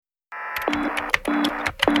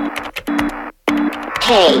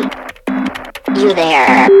Hey, you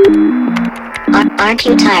there? Aren't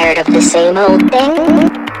you tired of the same old thing?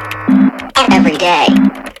 Every day,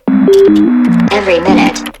 every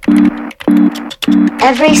minute,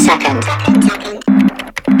 every second,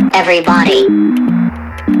 every body,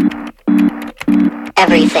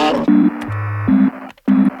 everything.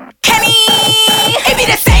 Kenny! It be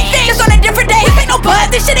the same thing, just on a different day. This ain't no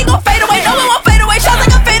bud, this shit ain't gon' fade away. No one won't fade away, shots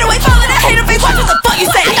like a fade away. Falling, I hate a face, watch what the fuck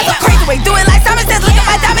you say. That's a crazy way, do it like Simon says. Look at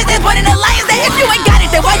my diamonds, there's one in the lion's den. If you ain't got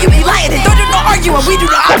it, then why you be lying? Then don't do no arguing, we do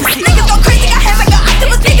the opposite. Niggas go crazy, got hands like an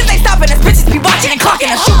octopus. Niggas ain't stopping us, bitches be watching and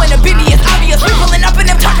clocking us. Shooting a BB, it's obvious, we pulling up in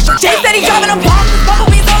them talking shit. Jay said he driving a ball,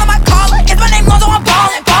 bumblebees all on my collar. It's my name Lonzo, I'm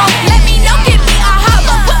ballin', ballin'. Let me know, give me a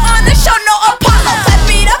holler. Put on the show, no Apollo. Clap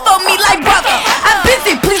it up on me like brother. I'm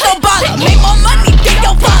busy, please don't bother. Make more money than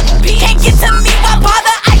your father. Can't get to me, why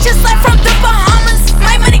bother? I just left from the Bahamas.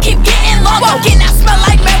 My money keep getting longer. Walking, I smell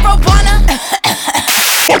like marijuana.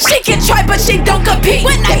 She can try, but she don't compete.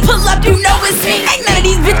 When I pull up, you know it's me. Ain't none of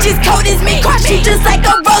these bitches cold as me. Cross you just like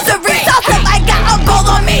a rosary. Sauce up, I got a gold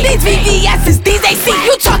on me. These VVS's, these AC.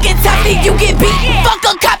 You talking tough, you get beat. Fuck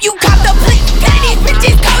a cop, you cop the plea. None of these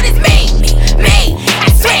bitches cold as me. Me,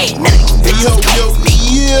 that's me. None of these bitches cold as me.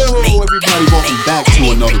 Yo, everybody, welcome back to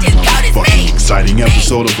another motherfucking exciting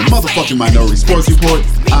episode of the motherfucking Minority Sports Report.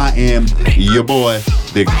 I am your boy,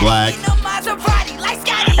 Big Black.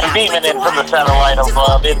 And beaming in from the satellite of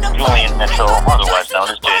it's Julian Mitchell, otherwise known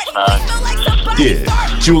as Jason Ogg. Yeah,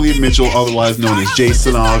 Julian Mitchell, otherwise known as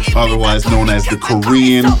Jason Ogg, otherwise known as the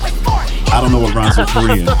Korean. I don't know what rhymes with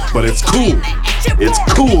Korean, but it's cool. It's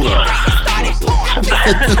cool though.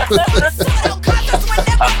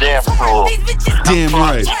 I'm damn cool. Damn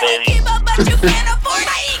right.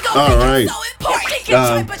 All right.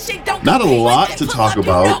 Not a lot to talk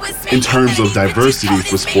about in terms of diversity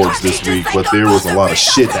for sports this week, but there was a lot of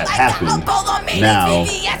shit that happened. Now,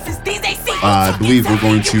 I believe we're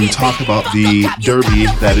going to talk about the Derby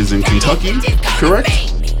that is in Kentucky, correct?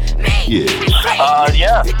 Yeah.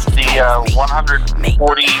 Yeah, the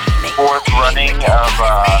 144th running of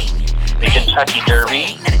the Kentucky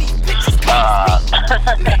Derby. I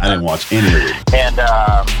didn't watch any of it. And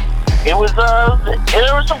it was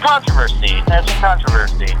there was some controversy. There's some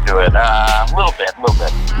controversy to it. A little bit.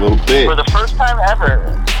 For the first time ever,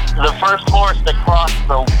 the first horse that crossed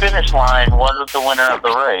the finish line wasn't the winner of the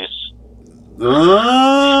race.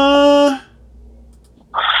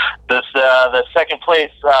 The second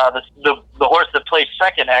place, the horse that placed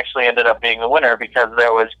second actually ended up being the winner because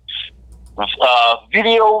there was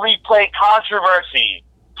video replay controversy.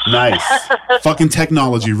 Nice. Fucking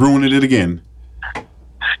technology ruining it again.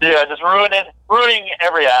 Yeah, just ruining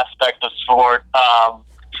every aspect of sport.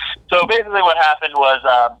 So basically what happened was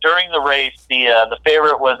during the race, the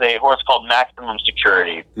favorite was a horse called Maximum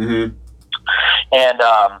Security. Mm-hmm. And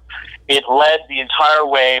it led the entire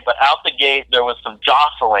way, but out the gate there was some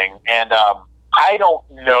jostling. And I don't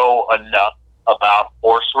know enough about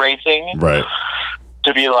horse racing to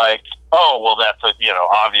be like, oh, well, that's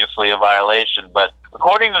obviously a violation. But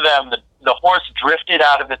according to them, the horse drifted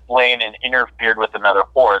out of its lane and interfered with another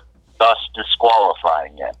horse, thus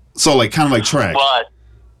disqualifying it. So, kind of like track. But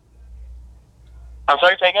I'm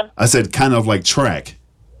sorry, Tegan? I said kind of like track.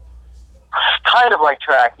 Kind of like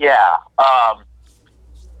track, yeah.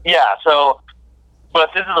 Yeah, so,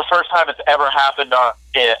 but this is the first time it's ever happened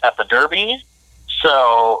at the Derby.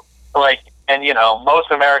 So, and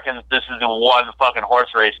most Americans, this is the one fucking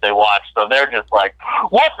horse race they watch, so they're just like,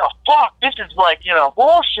 what the fuck? This is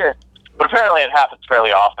bullshit. But apparently it happens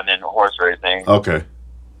fairly often in horse racing. Okay.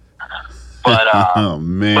 But, oh,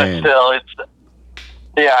 man. But still,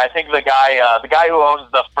 I think the guy who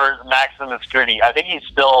owns the first Maximum Security, I think he's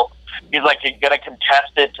going to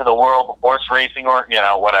contest it to the World Horse Racing or,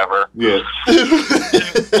 whatever. Yeah.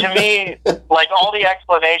 To me, all the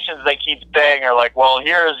explanations they keep saying are like, well,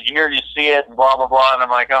 here you see it and blah, blah, blah. And I'm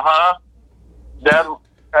like,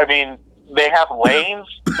 they have lanes.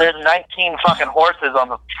 There's 19 fucking horses on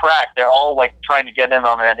the track. They're all, trying to get in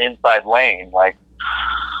on that inside lane.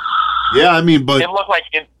 Yeah, but... It looked like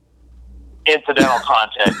incidental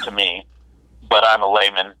content to me. But I'm a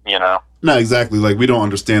layman, No, exactly. We don't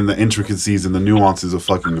understand the intricacies and the nuances of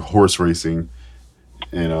fucking horse racing.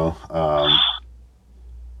 Oh,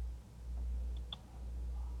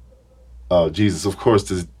 Jesus, of course.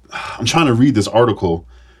 I'm trying to read this article,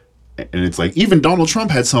 and it's even Donald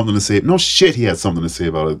Trump had something to say. No shit, he had something to say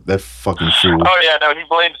about it. That fucking fool. Oh, yeah, no, he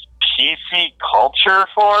blames PC culture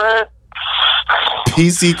for it.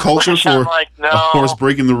 PC culture for no, a horse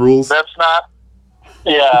breaking the rules? That's not...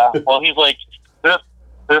 Yeah, well, he's like, this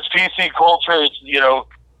PC culture is,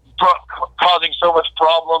 so much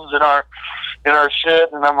problems in our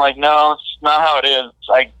shit, and I'm like, no, it's not how it is.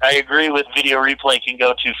 I agree with video replay can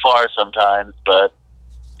go too far sometimes, but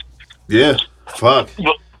yeah, fuck.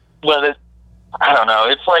 But I don't know.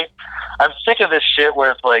 It's like I'm sick of this shit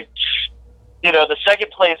where it's like, you know, the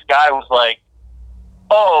second place guy was like,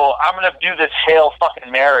 oh, I'm gonna do this Hail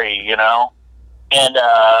fucking Mary, you know, and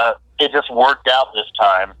it just worked out this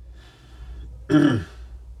time.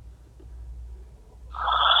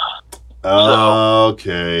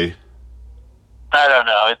 Okay. I don't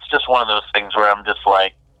know. It's just one of those things where I'm just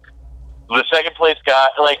like, the second place guy,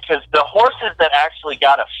 like, because the horses that actually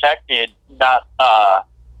got affected,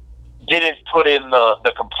 didn't put in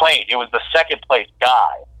the complaint. It was the second place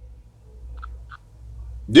guy.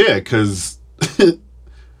 Yeah, because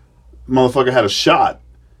motherfucker had a shot.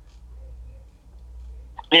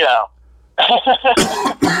 Yeah.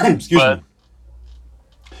 Excuse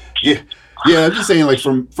me. Yeah, I'm just saying, like,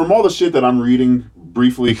 from all the shit that I'm reading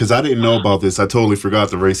briefly, because I didn't know about this. I totally forgot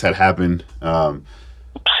the race had happened.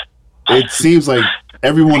 It seems like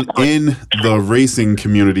everyone in the racing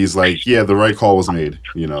community is like, yeah, the right call was made,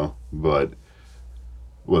 you know, but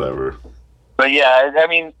whatever. But yeah, I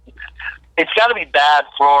mean, it's got to be bad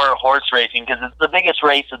for horse racing because it's the biggest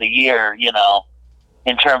race of the year, you know,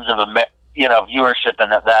 in terms of, you know, viewership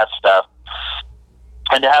and that stuff.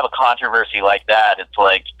 And to have a controversy like that, it's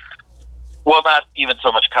like, well, not even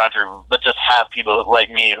so much controversy, but just have people like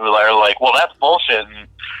me who are like, well, that's bullshit, and,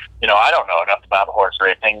 you know, I don't know enough about horse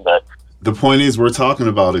racing, but... The point is, we're talking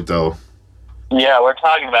about it, though. Yeah, we're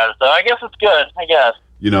talking about it, so I guess it's good, I guess.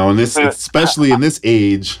 You know, and this, especially in this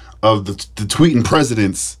age of the tweeting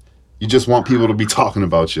presidents, you just want people to be talking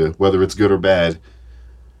about you, whether it's good or bad.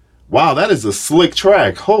 Wow, that is a slick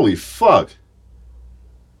track. Holy fuck.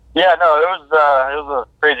 Yeah, no, it was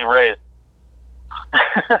a crazy race.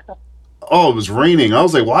 Oh, it was raining. I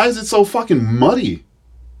was like, why is it so fucking muddy?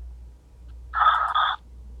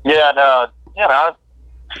 Yeah, no, you know,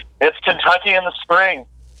 it's Kentucky in the spring.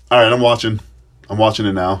 All right, I'm watching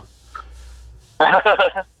it now.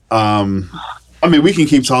 I mean, we can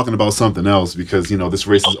keep talking about something else because, you know, this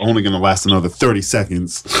race is only going to last another 30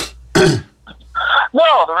 seconds.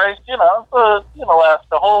 No, the race, you know, last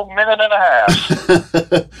a whole minute and a half.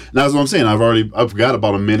 That's what I'm saying. I forgot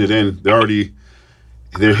about a minute in.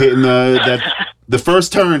 They're hitting the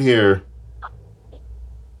first turn here.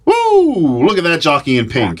 Woo! Look at that jockey in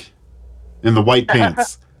pink, in the white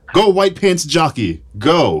pants. Go white pants jockey,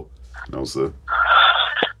 go! No sir.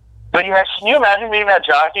 But yeah, can you imagine being that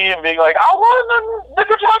jockey and being like, I won the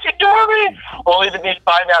Kentucky Derby, only to be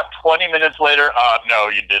find out 20 minutes later, no,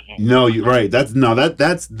 you didn't. No, you're right.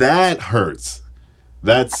 That hurts.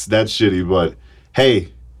 That's shitty. But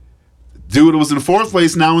hey, dude was in fourth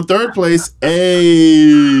place, now in third place.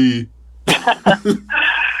 Hey.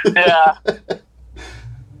 Yeah.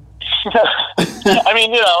 I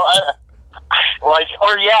mean, you know, what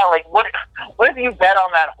if you bet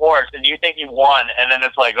on that horse and you think you won, and then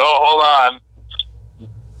it's like, oh, hold on.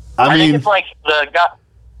 I think it's like the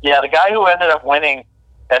guy who ended up winning,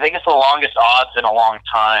 I think it's the longest odds in a long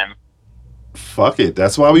time. Fuck it.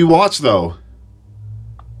 That's why we watch, though.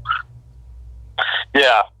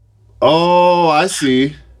 Yeah. Oh, I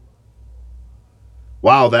see.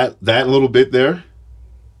 Wow, that little bit there.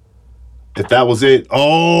 If that was it.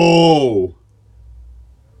 Oh,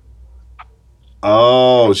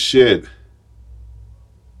 shit.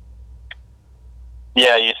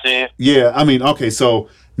 Yeah, you see? Yeah, I mean, okay, so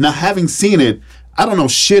now having seen it, I don't know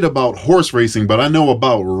shit about horse racing, but I know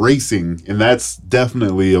about racing, and that's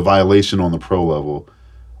definitely a violation on the pro level.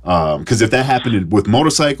 Because if that happened with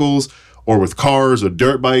motorcycles or with cars or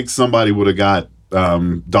dirt bikes, somebody would have got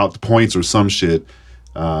docked points or some shit.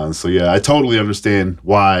 So yeah, I totally understand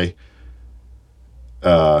why.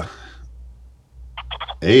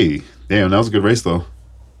 Hey, damn, that was a good race though.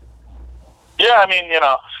 Yeah, I mean,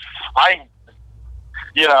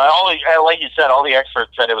 like you said, all the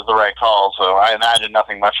experts said it was the right call, so I imagine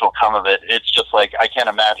nothing much will come of it. It's just like, I can't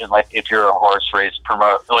imagine, like, if you're a horse race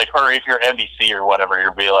promoter, like, or if you're NBC or whatever,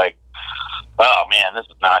 you'll be like, oh man, this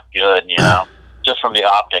is not good, you know, just from the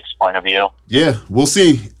optics point of view. Yeah, we'll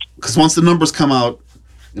see. Because once the numbers come out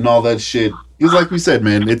and all that shit, it's like we said,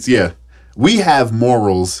 man, we have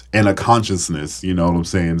morals and a consciousness, you know what I'm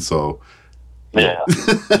saying? So, yeah,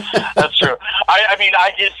 that's true. I mean,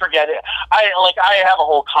 I did forget it. I have a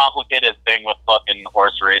whole complicated thing with fucking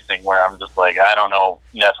horse racing where I'm just like, I don't know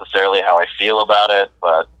necessarily how I feel about it,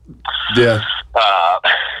 but yeah.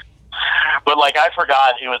 But like, I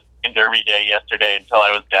forgot it was in Derby Day yesterday until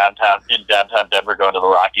I was in downtown Denver going to the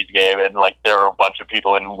Rockies game, and like there were a bunch of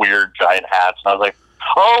people in weird giant hats, and I was like,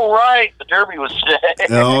 oh right, the Derby was today.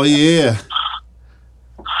 Oh yeah.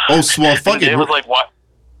 Oh, well, fuck it. It was like, what?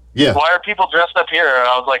 Yeah. Why are people dressed up here? And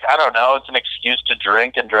I was like, I don't know. It's an excuse to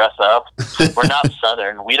drink and dress up. We're not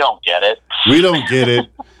Southern. We don't get it. We don't get it.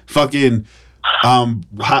 Fucking, we'll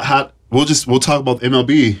talk about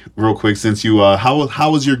MLB real quick since you,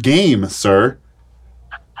 how was your game, sir?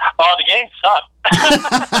 Oh, the game sucked.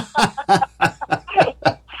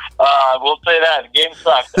 We'll say that. The game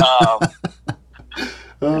sucked.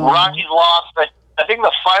 Rockies lost. I think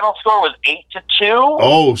the final score was 8-2.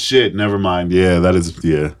 Oh shit! Never mind. Yeah, that is.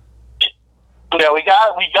 Yeah. Yeah, we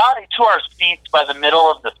got to our seats by the middle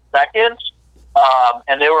of the second,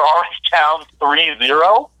 and they were already down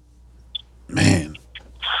 3-0. Man.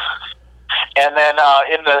 And then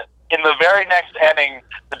in the very next inning,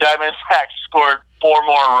 the Diamondbacks scored 4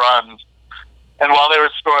 more runs. And while they were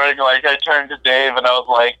scoring, like, I turned to Dave and I was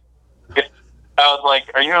like,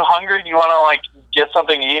 "Are you hungry? Do you want to like get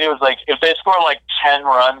something to eat?" It was like, if they score like 10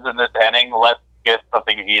 runs in this inning, let's get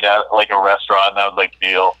something to eat at like a restaurant. That was like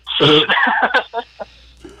deal.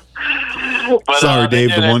 But, sorry,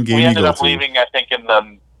 Dave. The one game we ended you go up to. leaving, I think, in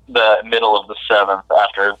the middle of the 7th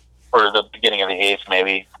or the beginning of the 8th,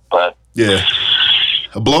 maybe. But yeah,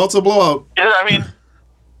 a blowout's a blowout. Yeah, I mean,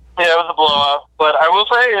 yeah, it was a blowout. But I will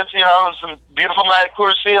say, it was a beautiful night at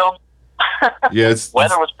Coors Field. Yeah,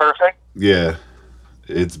 weather was perfect. Yeah,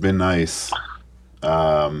 it's been nice.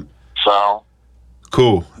 So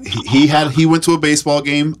cool. He went to a baseball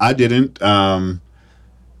game. I didn't.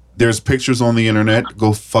 There's pictures on the internet.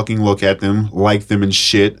 Go fucking look at them, like them and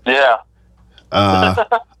shit. Yeah.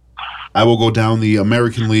 I will go down the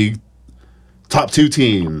American League top 2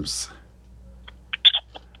 teams.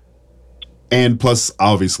 And plus,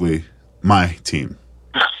 obviously, my team.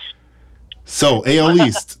 So, AL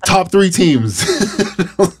East, top 3 teams.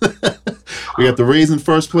 We got the Rays in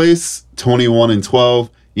first place,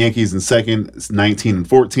 21-12. Yankees in second,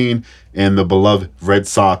 19-14, and the beloved Red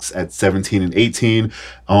Sox at 17-18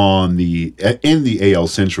 in the AL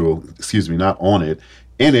Central. Excuse me, not on it.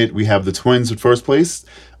 In it, we have the Twins at first place,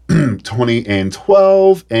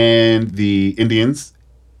 20-12, and the Indians.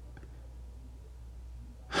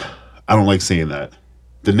 I don't like saying that.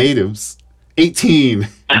 The Natives,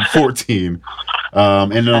 18-14.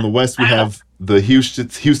 And then on the West, we have the Houston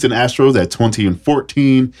Astros at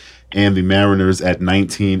 20-14. And the Mariners at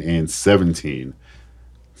 19-17.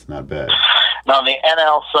 It's not bad. Now on the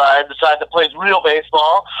NL side, the side that plays real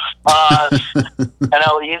baseball,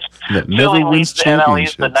 NL East. Philly leads the NL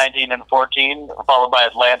East at 19-14, followed by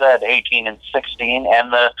Atlanta at 18-16,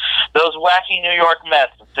 and those wacky New York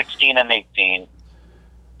Mets at 16-18.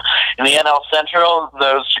 In the NL Central,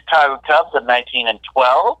 those Chicago Cubs at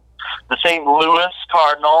 19-12, the St. Louis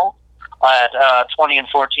Cardinals at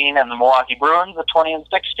 20-14, and the Milwaukee Bruins at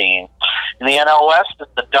 20-16. In the NL West,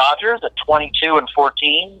 it's the Dodgers at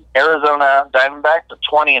 22-14, Arizona Diamondbacks at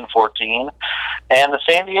 20-14, and the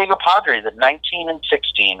San Diego Padres at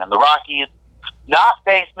 19-16, and the Rockies, not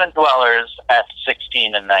basement dwellers, at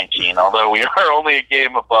 16-19. Although we are only a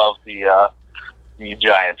game above the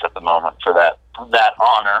Giants at the moment for that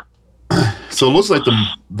honor. So it looks like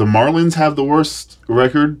the Marlins have the worst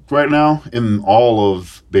record right now in all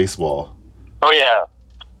of baseball. Oh, yeah.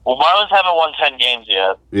 Well, Marlins haven't won 10 games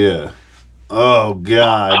yet. Yeah. Oh,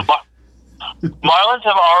 God. Marlins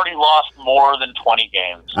have already lost more than 20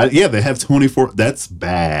 games. Yeah, they have 24. That's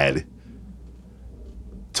bad.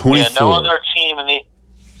 24. Yeah, no other team in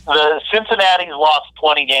the Cincinnati's lost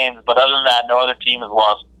 20 games, but other than that, no other team has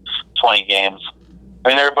lost 20 games. I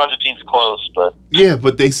mean, there are a bunch of teams close, but... Yeah,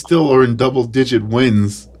 but they still are in double-digit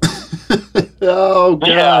wins. Oh,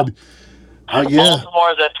 God. Yeah.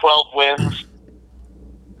 Baltimore's at 12 wins.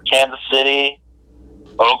 Kansas City,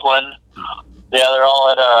 Oakland. Yeah, they're all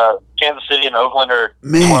at... Kansas City and Oakland are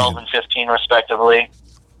 12 and 15, respectively.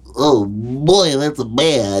 Oh, boy, that's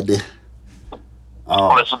bad.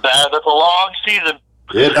 Oh, that's bad. That's a long season.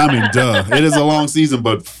 Duh. It is a long season,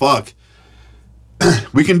 but fuck.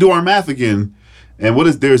 We can do our math again. And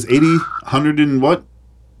there's 80, 100 and what?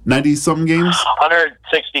 90-something games?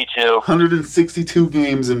 162. 162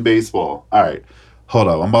 games in baseball. All right. Hold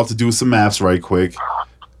up. I'm about to do some maths right quick.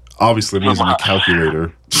 Obviously, I'm using a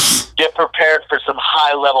calculator. Get prepared for some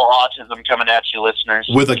high-level autism coming at you, listeners.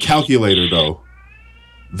 With a calculator, though,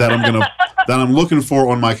 that I'm looking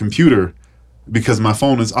for on my computer because my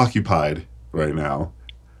phone is occupied right now.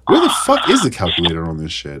 Where the fuck is the calculator on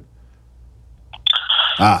this shit?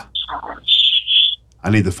 I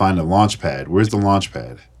need to find a launch pad. Where's the launch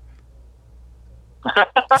pad?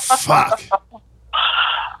 Fuck.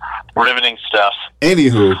 Riveting stuff.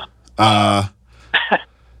 Anywho, yeah.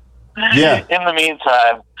 In the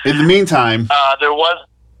meantime, there was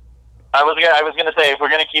I was gonna say, if we're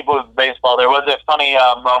gonna keep with baseball, there was a funny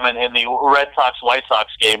moment in the Red Sox-White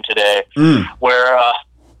Sox game today where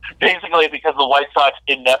basically because the White Sox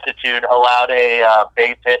ineptitude allowed a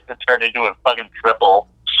base hit to turn into a fucking triple.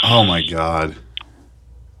 Oh my god.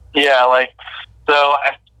 Yeah, like so.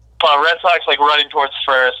 Red Sox like running towards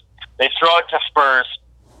first. They throw it to first.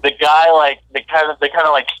 The guy like they kind of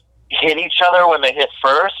like hit each other when they hit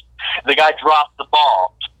first. The guy drops the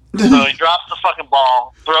ball. So he drops the fucking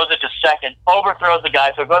ball, throws it to second, overthrows the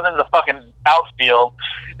guy, so it goes into the fucking outfield,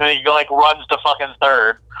 and then he runs to fucking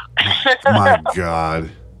third. My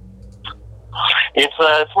God. It's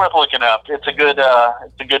worth looking up. It's a good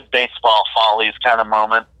baseball follies kind of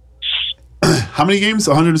moment. How many games?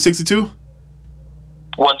 162?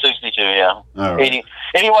 162, yeah. All right.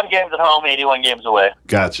 81 games at home, 81 games away.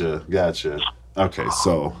 Gotcha. Okay,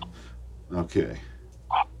 so okay.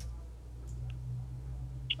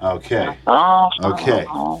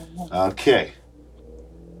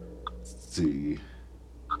 Let's see.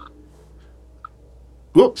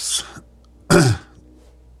 Whoops. All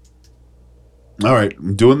right,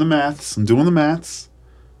 I'm doing the maths.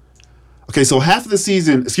 Okay, so half of the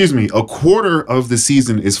season, a quarter of the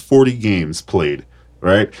season is 40 games played,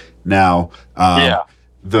 right? Now,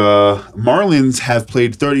 the Marlins have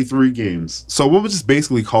played 33 games, so we'll just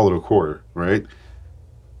basically call it a quarter, right?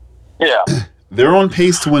 Yeah. They're on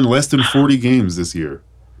pace to win less than 40 games this year.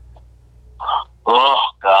 Oh,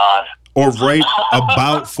 God. Or right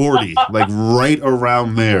about 40, like right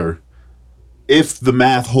around there. If the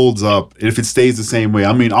math holds up, if it stays the same way.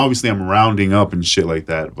 I mean, obviously I'm rounding up and shit like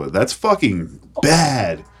that, but that's fucking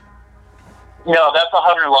bad. No, that's a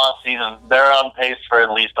 100-loss season. They're on pace for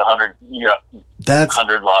at least 100. Yeah, that's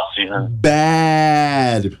 100-loss season.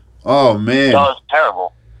 Bad. Oh man. That was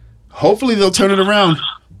terrible. Hopefully they'll turn it around.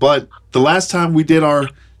 But the last time we did our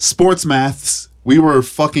sports maths, we were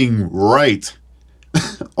fucking right.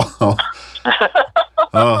 Oh,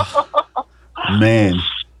 man.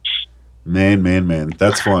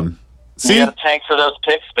 That's fun. See, you gotta tank for those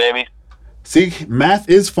picks, baby. See, math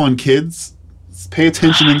is fun, kids. Pay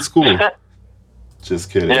attention in school. Just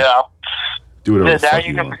kidding. Yeah. Do whatever. Now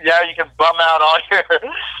you can bum out all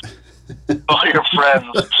your friends.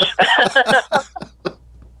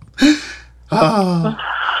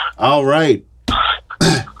 All right.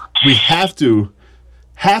 We have to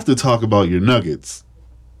talk about your Nuggets.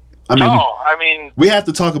 I mean, we have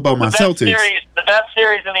to talk about my Celtics. The best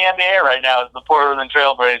series in the NBA right now is the Portland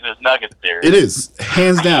Trailblazers Nuggets series. It is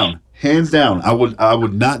hands down. I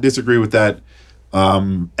would not disagree with that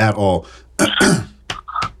at all.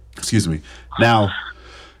 Excuse me. Now,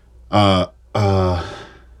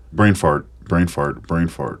 brain fart.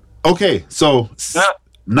 Okay, so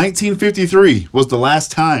 1953 was the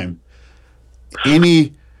last time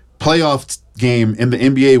any playoff game in the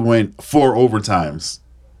NBA went 4 overtimes.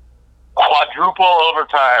 Quadruple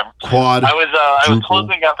overtime. I was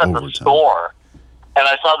closing up at the store, and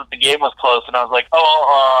I saw that the game was close, and I was like,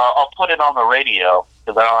 I'll put it on the radio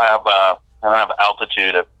because I don't have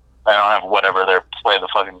altitude. I don't have whatever they're playing the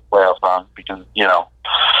fucking playoffs on because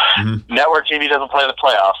network TV doesn't play the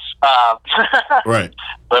playoffs. Right.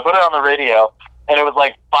 So I put it on the radio, and it was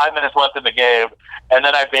like 5 minutes left in the game, and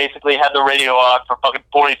then I basically had the radio on for fucking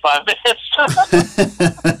 45 minutes.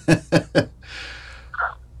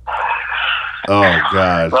 Oh,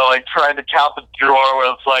 God. So, like, trying to count the drawer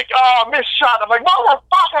where it's like, missed shot. I'm like,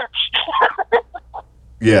 motherfucker!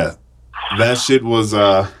 Yeah. That shit was,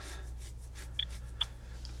 that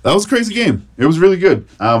was a crazy game. It was really good.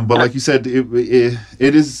 But like you said, it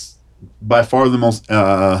is by far the most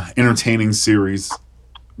entertaining series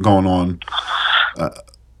going on. I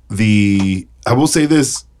will say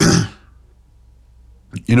this,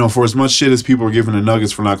 for as much shit as people are giving the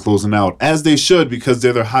Nuggets for not closing out, as they should because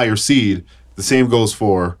they're their higher seed, the same goes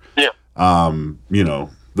for,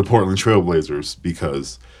 the Portland Trailblazers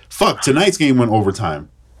because, tonight's game went overtime.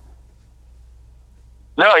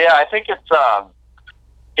 No, yeah, I think it's a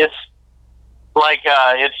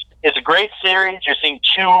great series. You're seeing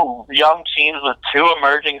two young teams with two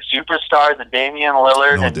emerging superstars, Damian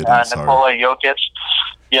Lillard and Nikola Jokic,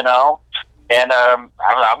 and I'm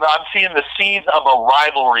seeing the seeds of a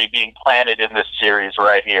rivalry being planted in this series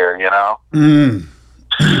right here,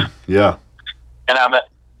 Yeah. And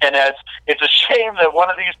it's a shame that one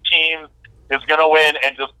of these teams is going to win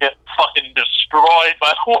and just get fucking destroyed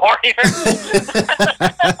by the Warriors.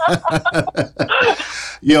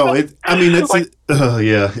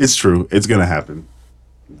 It's true. It's going to happen.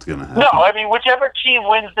 No, I mean, whichever team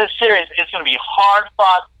wins this series, it's going to be hard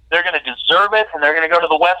fought. They're going to deserve it, and they're going to go to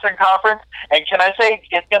the Western Conference. And can I say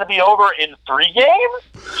it's going to be over in 3 games?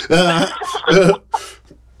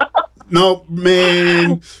 No,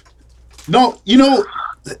 man. No, you know,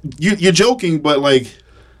 you're joking, but like,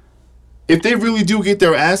 if they really do get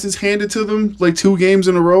their asses handed to them, like 2 games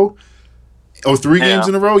in a row, or 3 games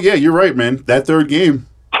in a row, yeah, you're right, man. That third game,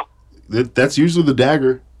 that's usually the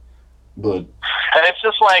dagger. But and it's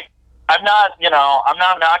just like, I'm not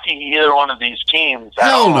knocking either one of these teams.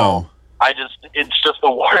 Hell no. It's just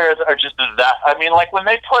the Warriors are just that. I mean, like when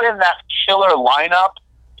they put in that killer lineup,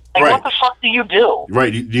 like what the fuck do you do?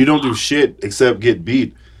 Right, you don't do shit except get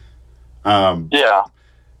beat. Yeah.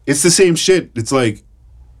 It's the same shit. It's like,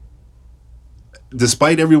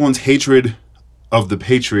 despite everyone's hatred of the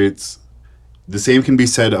Patriots, the same can be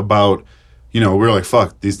said about, we're like,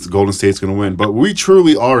 fuck, this Golden State's going to win. But we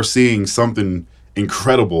truly are seeing something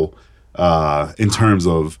incredible in terms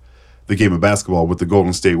of the game of basketball with the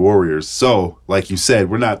Golden State Warriors. So, like you said,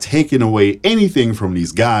 we're not taking away anything from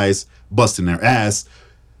these guys busting their ass.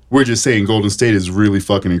 We're just saying Golden State is really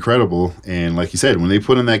fucking incredible. And like you said, when they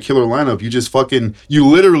put in that killer lineup, you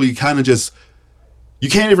literally kind of just, you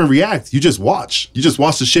can't even react. You just watch. You just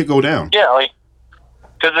watch the shit go down. Yeah, like,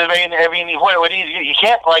 because I mean, you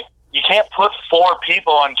can't put 4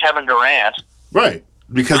 people on Kevin Durant. Right.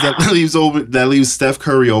 Because that leaves Steph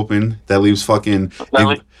Curry open. That leaves fucking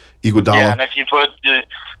Iguodala. Yeah, and if you put, and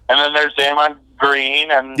then there's Draymond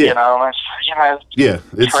Green, and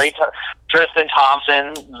Tristan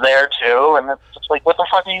Thompson there too, and it's just like, what the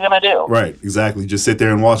fuck are you gonna do? Right, exactly. Just sit there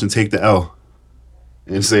and watch and take the L,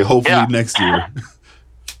 and say, hopefully next year.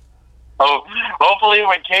 Oh, hopefully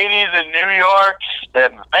when Katie's in New York,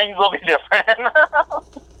 then things will be different.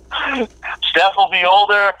 Steph will be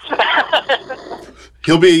older.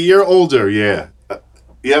 He'll be a year older, yeah.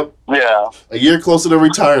 Yep. Yeah. A year closer to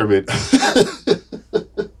retirement.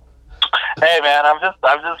 Hey man, I'm just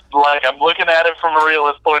like, I'm looking at it from a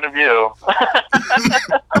realist point of view.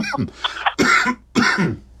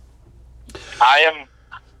 I am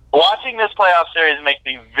watching this playoff series makes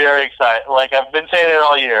me very excited. Like I've been saying it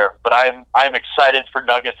all year, but I'm excited for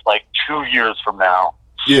Nuggets like 2 years from now.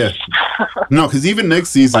 Yeah. No, because even next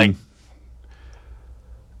season.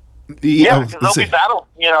 Because they'll be battle.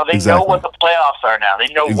 They know what the playoffs are now. They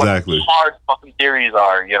know what hard fucking series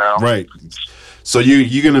are. Right. So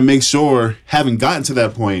you're gonna make sure, having gotten to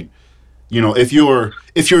that point, if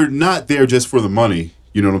you're not there just for the money,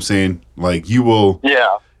 you know what I'm saying? Like you will.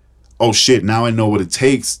 Yeah. Oh shit! Now I know what it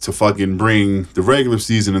takes to fucking bring the regular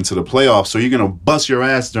season into the playoffs. So you're gonna bust your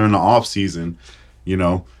ass during the off season,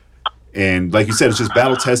 and like you said, it's just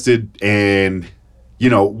battle tested, and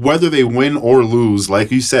whether they win or lose, like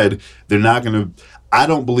you said, they're not gonna. I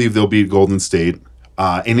don't believe they'll beat Golden State.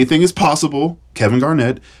 Anything is possible. Kevin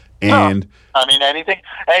Garnett. And I mean, anything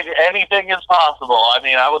is possible. I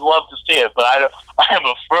mean, I would love to see it, but I am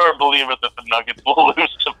a firm believer that the Nuggets will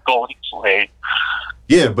lose to Golden State.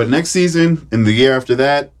 Yeah, but next season and the year after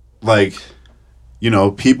that, like,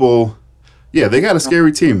 people, they got a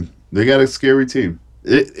scary team. They got a scary team.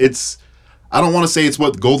 It's, I don't want to say it's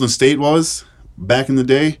what Golden State was back in the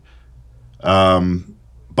day,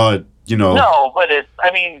 but No, but it's.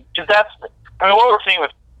 I mean, because what we're seeing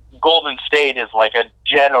with Golden State is like a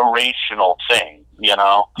generational thing,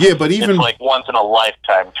 Yeah, but even it's like once in a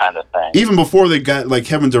lifetime kind of thing. Even before they got like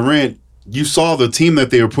Kevin Durant, you saw the team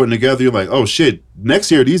that they were putting together. You're like, oh shit,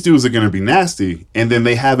 next year these dudes are going to be nasty, and then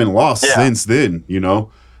they haven't lost since then.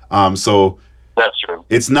 So that's true.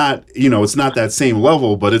 It's not it's not that same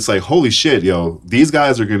level, but it's like, holy shit, these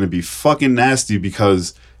guys are going to be fucking nasty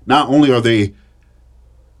because not only are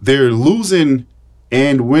they're losing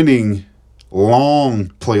and winning long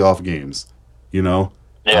playoff games,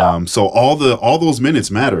 Yeah. So all those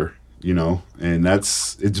minutes matter, and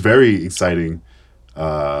it's very exciting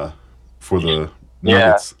for the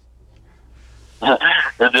Nuggets.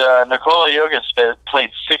 Nikola Jokic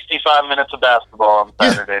played 65 minutes of basketball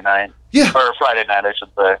on Saturday night. Yeah. Or Friday night, I should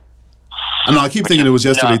say. I know. I keep thinking it was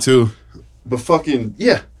yesterday too, but fucking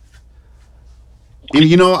yeah.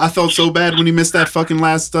 And I felt so bad when he missed that fucking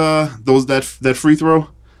last that free throw.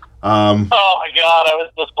 Oh my god, I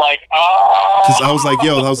was just like, oh. Because I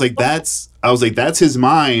was like, that's his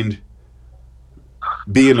mind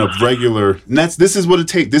being a regular. And this is what it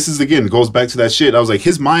takes. This is, again, goes back to that shit. I was like,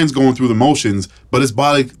 his mind's going through the motions, but his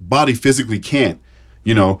body physically can't,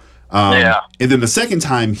 Yeah. And then the second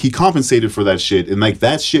time, he compensated for that shit. And like,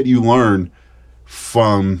 that shit you learn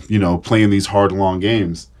from, playing these hard, long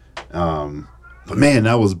games. But man,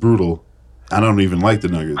 that was brutal. I don't even like the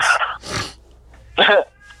Nuggets.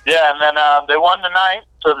 Yeah, and then they won tonight,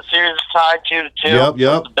 so the series is tied 2-2. Yep.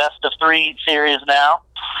 It's the best of 3 series now.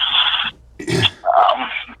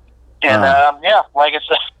 Like I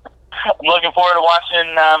said, I'm looking forward to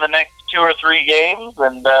watching the next 2 or 3 games,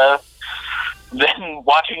 and than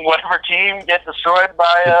watching whatever team get destroyed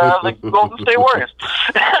by the Golden State Warriors.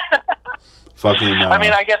 Fucking.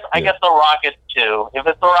 I guess the Rockets too. If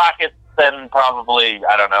it's the Rockets, then probably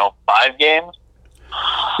 5 games.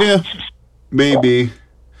 Yeah, maybe.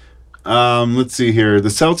 Let's see here. The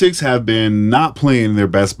Celtics have been not playing their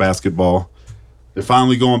best basketball. They're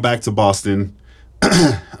finally going back to Boston.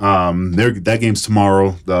 That game's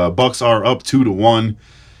tomorrow. The Bucks are up 2-1.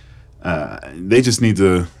 They just need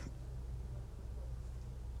to.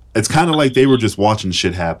 It's kind of like they were just watching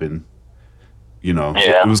shit happen.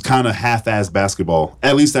 It was kind of half-assed basketball.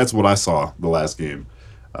 At least that's what I saw the last game,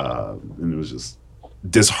 and it was just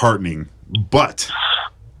disheartening. But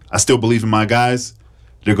I still believe in my guys.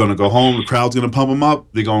 They're gonna go home. The crowd's gonna pump them up.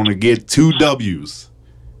 They're gonna get 2 W's,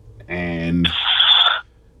 and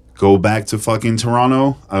go back to fucking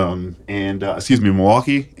Toronto,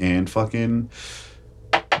 Milwaukee, and fucking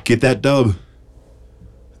get that dub.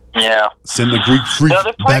 Yeah. Send the Greek freak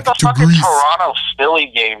back to Greece. Toronto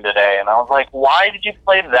Philly game today, and I was like, why did you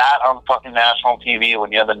play that on fucking national TV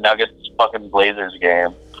when you had the Nuggets fucking Blazers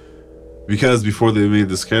game? Because before they made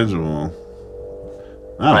the schedule.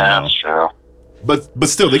 I don't know. That's true. But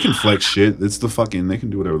still, they can flex shit. It's the fucking, they can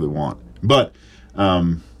do whatever they want. But,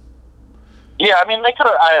 yeah, I mean, they could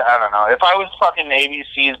have, I don't know. If I was fucking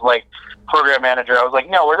ABC's, program manager, I was like,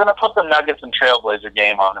 no, we're going to put the Nuggets and Trailblazer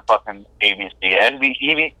game on the fucking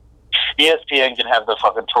ABC. ESPN can have the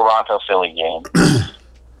fucking Toronto Philly game.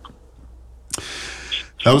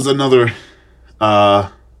 That was another,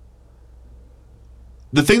 the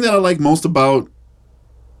thing that I like most about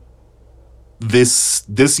this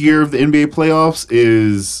year of the NBA playoffs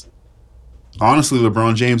is, honestly,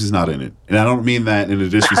 LeBron James is not in it. And I don't mean that in a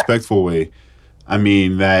disrespectful way. I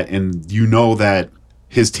mean that, and that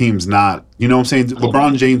his team's not, what I'm saying?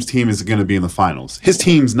 LeBron James' team is going to be in the finals. His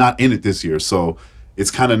team's not in it this year, so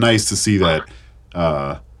it's kind of nice to see that.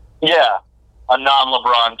 Yeah, a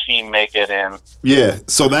non-LeBron team make it in. Yeah,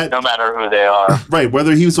 so that... No matter who they are. Right,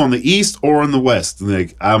 whether he was on the East or on the West.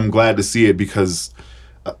 I'm glad to see it because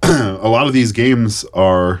a lot of these games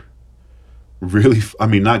are really...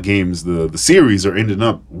 not games. The series are ending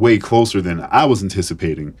up way closer than I was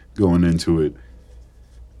anticipating going into it.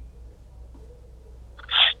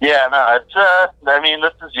 Yeah, no, it's,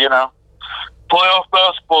 this is, playoff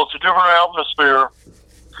basketball. It's a different atmosphere.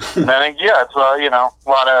 And I think, it's, a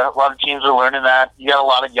lot of teams are learning that. You got a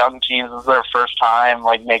lot of young teams. This is their first time,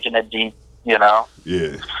 making it deep, Yeah.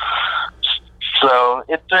 So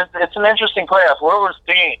it's an interesting playoff. What we're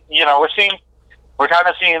seeing, we're kind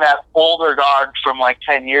of seeing that older guard from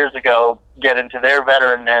 10 years ago get into their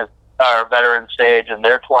veteran stage and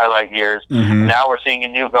their twilight years. Mm-hmm. Now we're seeing a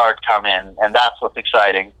new guard come in, and that's what's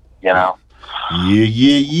exciting. Yeah. We're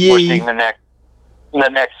seeing the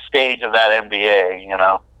next stage of that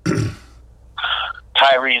NBA.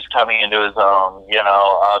 Kyrie's coming into his own.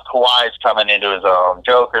 Kawhi's coming into his own.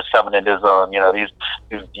 Joker's coming into his own. These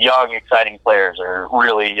young, exciting players are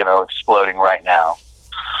really exploding right now.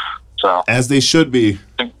 So as they should be.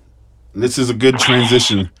 This is a good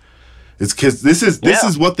transition. It's because this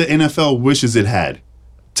is what the NFL wishes it had.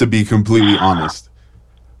 To be completely honest.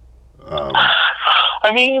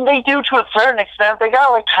 They do to a certain extent. They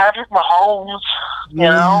got Patrick Mahomes,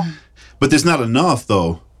 But there's not enough,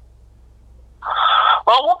 though.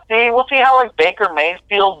 Well, we'll see. We'll see how Baker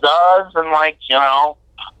Mayfield does, and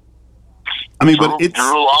but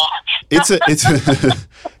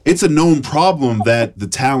it's a known problem that the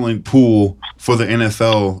talent pool for the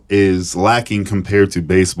NFL is lacking compared to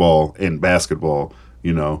baseball and basketball.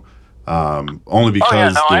 Only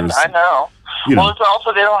because I know. Well, it's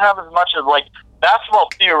also they don't have as much as basketball.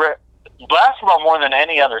 Basketball more than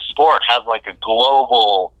any other sport has a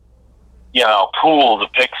global, pool to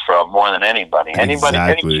pick from more than anybody.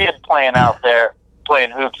 Exactly. Any kid playing out there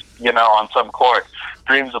playing hoops, on some court,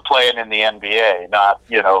 dreams of playing in the NBA, not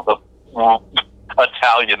the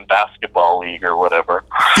Italian basketball league or whatever.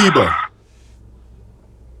 FIBA.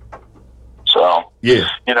 So yeah,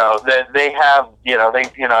 they have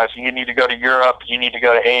if you need to go to Europe, you need to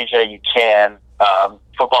go to Asia, you can.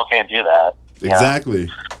 Football can't do that. Exactly.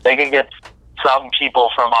 They can get some people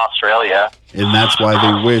from Australia, and that's why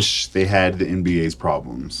they wish they had the NBA's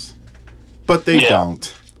problems, but they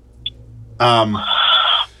don't.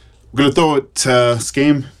 We're gonna throw it to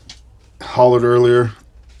Skame. Hollered earlier.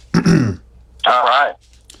 All right,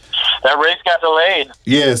 that race got delayed.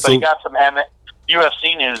 Yeah, but you got some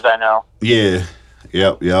UFC news, I know. Yeah,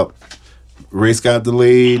 yep. Race got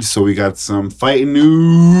delayed, so we got some fighting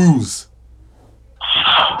news.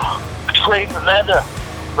 Clayton Amanda,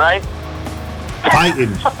 right?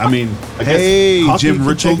 fighting. I mean, hey, Jim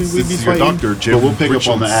Richards, it's your doctor, Jim. But we'll pick up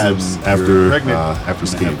on the abs after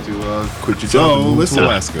skate. To quit your job. So listen,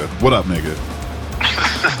 Alaska. What up, nigga?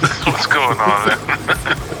 What's going on, man?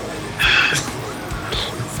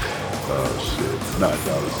 Oh shit! Nah, I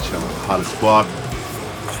was chilling. Hot as fuck.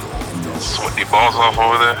 Sweating your balls off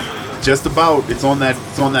over there. Just about. It's on that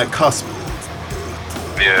cusp.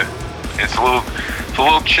 Yeah, it's a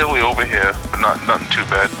little chilly over here, but nothing too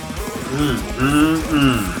bad.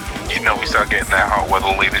 You know, we start getting that hot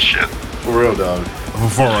weather late as shit. For real, dog.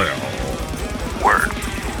 For real.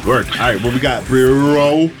 Word. All right, what we got,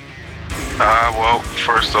 bro? Well,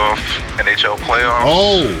 first off, NHL playoffs.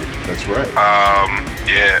 Oh, that's right.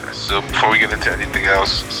 Yeah. So before we get into anything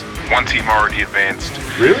else, one team already advanced.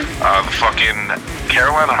 Really? The fucking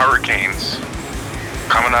Carolina Hurricanes,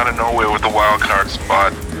 coming out of nowhere with the wild card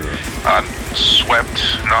spot, swept.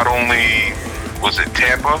 Not only was it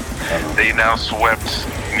Tampa, they now swept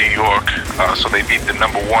New York. So they beat the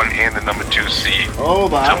number 1 and the number 2 seed to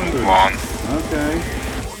move on. Okay.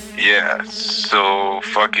 Yeah. So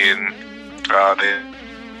fucking.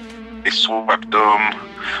 They swept them.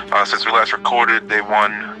 Since we last recorded, they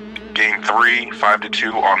won Game 3,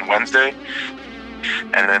 5-2 on Wednesday,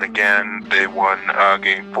 and then again they won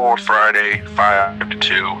Game 4 Friday, 5-2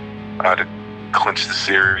 to clinch the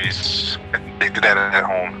series. They did that at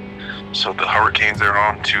home. So the Hurricanes are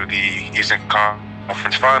on to the Eastern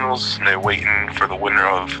Conference Finals, and they're waiting for the winner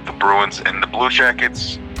of the Bruins and the Blue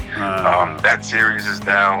Jackets. That series is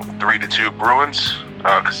now 3-2 Bruins.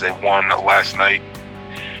 Because they won last night.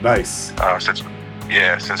 Nice. Since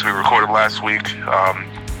we recorded last week,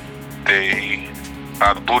 the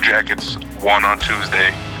Blue Jackets won on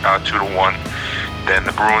Tuesday, 2-1. Then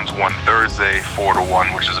the Bruins won Thursday,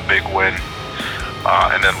 4-1, which is a big win.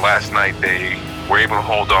 And then last night they were able to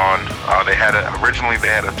hold on. Originally they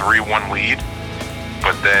had a 3-1 lead,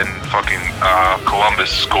 but then fucking Columbus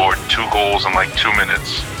scored 2 goals in like 2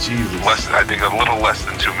 minutes. Jesus. I think a little less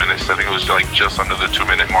than 2 minutes. I think it was like just under the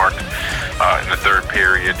 2-minute mark in the third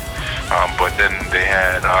period. But then they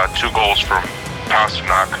had 2 goals from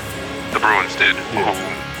Pastrnak, the Bruins did, who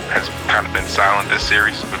has kind of been silent this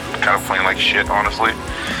series, kind of playing like shit, honestly.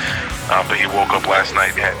 But he woke up last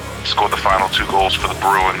night and had scored the final 2 goals for the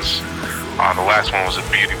Bruins. The last one was a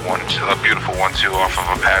beautiful one too, off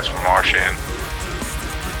of a pass from Marchand.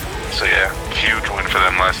 So yeah, huge win for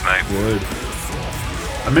them last night. Good.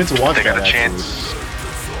 I meant to watch that. They got a chance.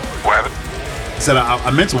 What happened? I said I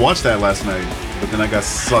meant to watch that last night, but then I got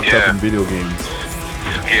sucked up in video games.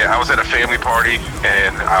 Yeah, I was at a family party,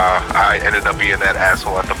 and I ended up being that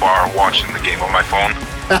asshole at the bar watching the game on my phone.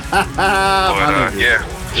 But yeah,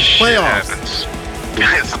 it's playoffs.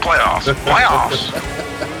 It's the playoffs.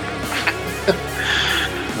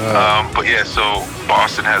 But yeah, so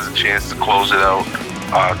Boston has a chance to close it out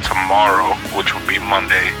tomorrow, which would be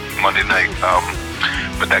Monday night.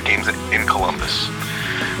 But that game's in Columbus.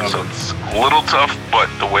 So it's a little tough, but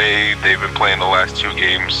the way they've been playing the last 2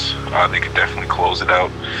 games, they could definitely close it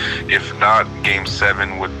out. If not, Game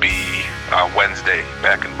 7 would be Wednesday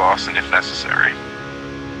back in Boston if necessary.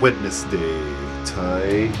 Wednesday.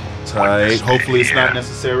 Tight. Hopefully it's not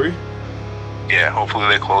necessary. Yeah, hopefully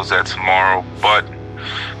they close that tomorrow, but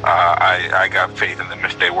I got faith in them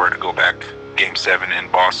if they were to go back Game 7 in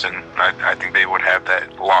Boston. I think they would have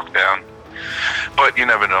that locked down. But you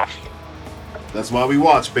never know. That's why we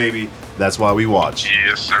watch, baby. That's why we watch.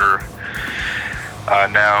 Yes, sir.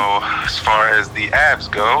 Now, as far as the Avs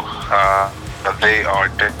go, they are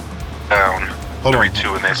down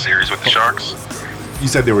 3-2 in their series with the Sharks. You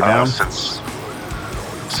said they were down? Says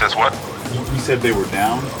what? You said they were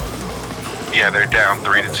down? Yeah, they're down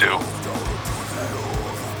 3-2.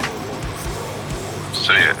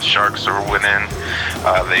 So yeah, the Sharks are winning.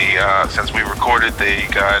 Since we recorded, they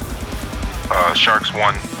got Sharks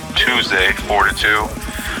won Tuesday 4-2.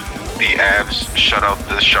 The Avs shut out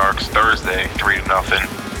the Sharks Thursday 3-0.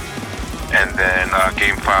 And then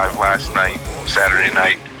Game 5 last night, Saturday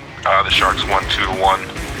night, the Sharks won 2-1.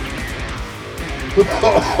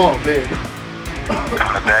 Oh man.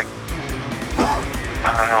 I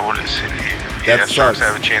don't know what is it here. Yeah, Sharks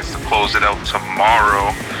have a chance to close it out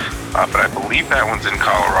tomorrow, but I believe that one's in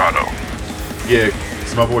Colorado. Yeah,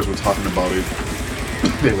 because my boys were talking about it.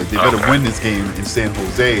 They better win this game in San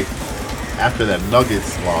Jose after that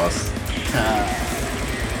Nuggets loss.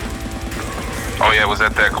 Oh yeah, was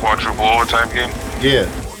that quadruple overtime game? Yeah.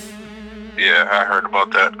 Yeah, I heard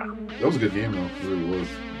about that. That was a good game though, it really was.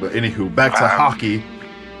 But anywho, back to hockey.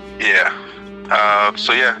 Yeah.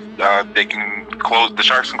 So they can close. The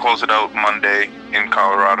Sharks can close it out Monday in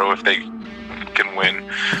Colorado if they can win.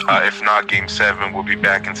 If not, Game 7 will be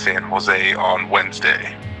back in San Jose on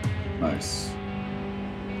Wednesday. Nice.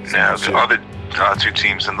 Now, the other two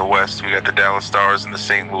teams in the West, we got the Dallas Stars and the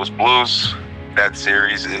St. Louis Blues. That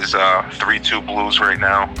series is 3-2 Blues right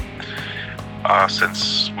now.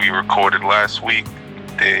 Since we recorded last week,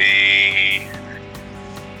 the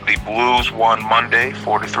Blues won Monday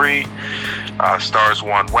 4-3. Stars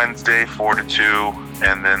won Wednesday 4-2,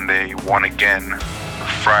 and then they won again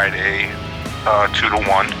Friday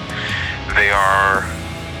 2-1. They are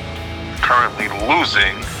currently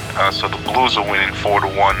losing, so the Blues are winning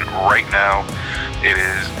 4-1 right now. It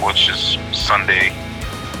is, which is Sunday,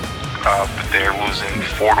 but they're losing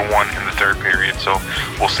 4-1 in the third period. So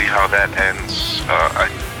we'll see how that ends. I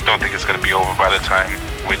don't think it's going to be over by the time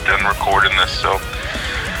we're done recording this. So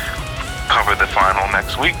cover the final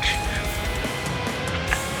next week.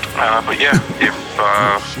 But yeah, if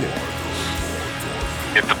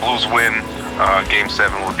the Blues win, Game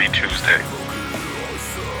 7 would be Tuesday.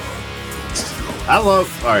 All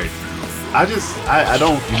right. I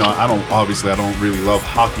don't really love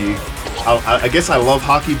hockey. I guess I love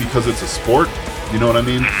hockey because it's a sport. You know what I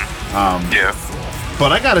mean? Yeah.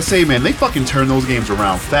 But I gotta say, man, they fucking turn those games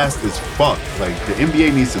around fast as fuck. Like, the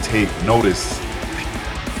NBA needs to take notice.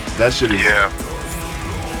 That shit is... Yeah.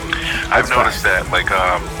 I've noticed that. Like,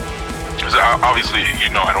 'cause obviously,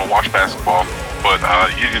 I don't watch basketball, but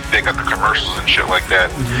they got the commercials and shit like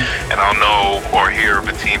that. Mm-hmm. And I'll know or hear of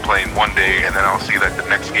a team playing one day, and then I'll see that the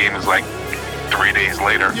next game is like 3 days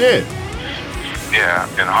later. Yeah. Yeah,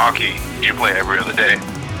 in hockey, you play every other day.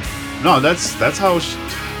 No, that's how...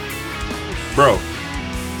 Bro,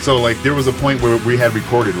 so, like, there was a point where we had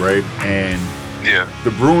recorded, right? And yeah,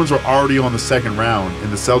 the Bruins were already on the second round,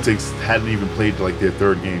 and the Celtics hadn't even played, like, their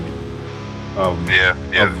third game. Of the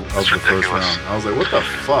first round. I was like, what the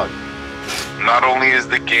fuck? Not only is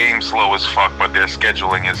the game slow as fuck, but their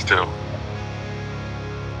scheduling is too.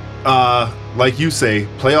 Like you say,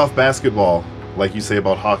 playoff basketball, like you say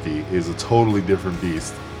about hockey, is a totally different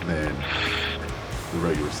beast than the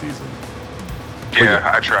regular season. Yeah,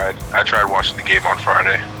 I tried watching the game on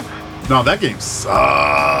Friday. No, that game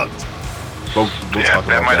sucked. We'll talk about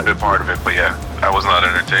that might have been part of it, but yeah, I was not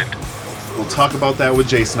entertained. We'll talk about that with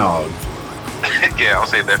Jay Snog. Yeah, I'll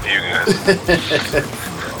save that for you guys.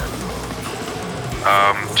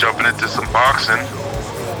 Jumping into some boxing.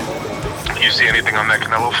 You see anything on that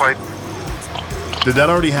Canelo fight? Did that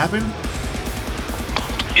already happen?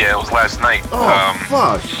 Yeah, it was last night. Oh,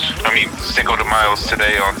 fuck. I mean, Cinco de Mayo's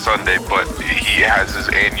today on Sunday, but he has his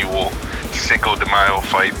annual Cinco de Mayo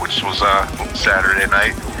fight, which was Saturday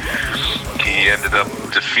night. He ended up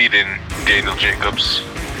defeating Daniel Jacobs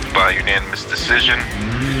by unanimous decision.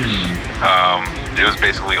 It was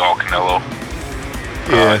basically all Canelo.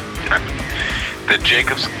 Yeah. The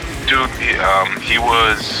Jacobs dude, he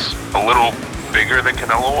was a little bigger than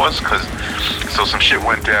Canelo was, so some shit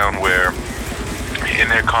went down where in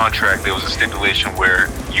their contract there was a stipulation where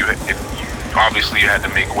you had to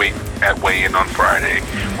make weight at weigh-in on Friday,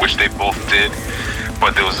 which they both did,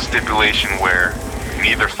 but there was a stipulation where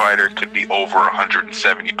neither fighter could be over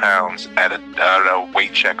 170 pounds at a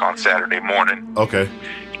weight check on Saturday morning. Okay.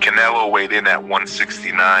 Canelo weighed in at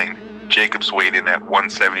 169. Jacobs weighed in at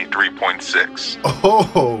 173.6.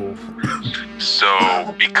 Oh. So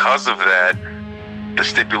because of that, the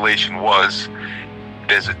stipulation was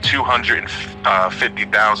there's a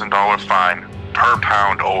 $250,000 fine per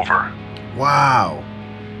pound over. Wow.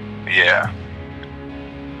 Yeah.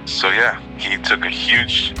 So yeah, he took a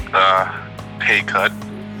huge pay cut.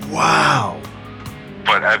 Wow.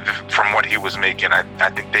 But from what he was making, I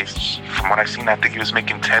think from what I've seen, I think he was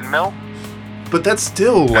making 10 mil. But that's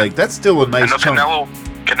still a nice chunk.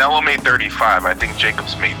 Canelo made 35. I think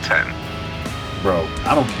Jacobs made 10. Bro,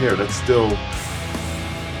 I don't care. That's still...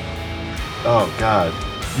 Oh, God.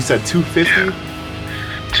 You said 250? Yeah.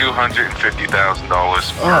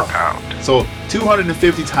 $250,000 per pound. So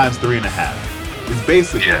 250 times 3.5. It's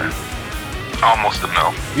basically... Yeah. Almost a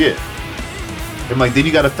mil. Yeah. And like, then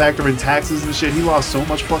you gotta factor in taxes and shit. He lost so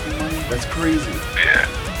much fucking money. That's crazy. Yeah.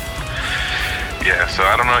 Yeah, so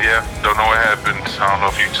I don't know, don't know what happened. I don't know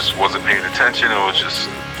if he just wasn't paying attention or was just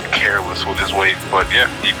careless with his weight. But yeah,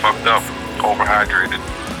 he fucked up. Overhydrated.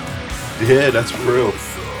 Yeah, that's real.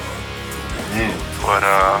 Man. But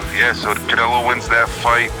so Canelo wins that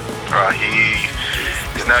fight. He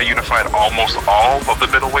is now unified almost all of the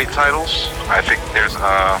middleweight titles. I think there's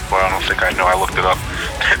I don't think I know, I looked it up.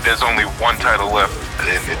 There's only one title left,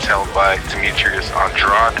 and it's held by Demetrius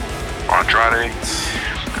Andrade.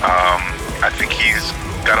 I think he's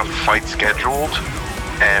got a fight scheduled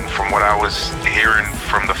And from what I was hearing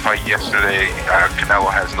from the fight yesterday,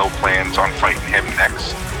 Canelo has no plans on fighting him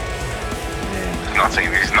next. I'm not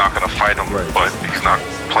saying he's not going to fight him, but he's not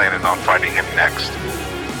planning on fighting him next.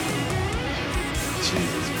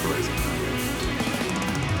 Jesus Christ.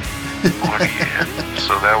 Oh, yeah.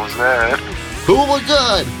 So that was that. Cool, we're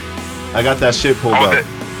good. I got that shit pulled up.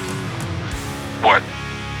 What?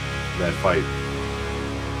 That fight.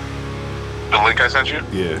 The link I sent you?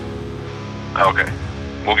 Yeah. Okay.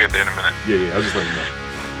 We'll get there in a minute. Yeah, I'll just let you know.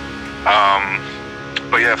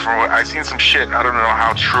 But yeah, from what I seen some shit, I don't know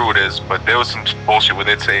how true it is, but there was some bullshit with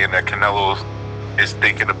it saying that Canelo is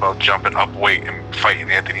thinking about jumping up weight and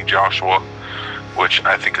fighting Anthony Joshua, which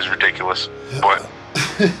I think is ridiculous. But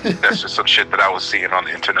that's just some shit that I was seeing on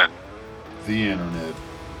the internet. The internet.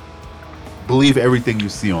 Believe everything you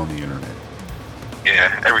see on the internet.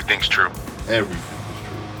 Yeah, everything's true. Everything is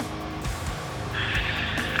true.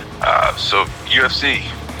 So UFC,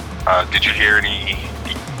 did you hear any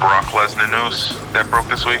Brock Lesnar news that broke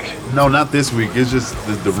this week? No, not this week. It's just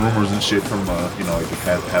the rumors and shit from like the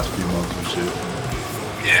past few months and shit.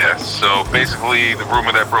 Yeah. So basically, the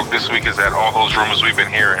rumor that broke this week is that all those rumors we've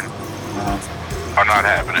been hearing are not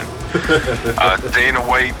happening. Dana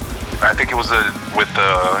White, I think it was with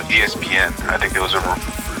ESPN. I think there was an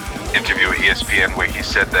interview with ESPN where he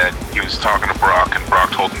said that he was talking to Brock, and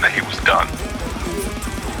Brock told him that he was done.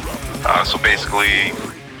 So basically,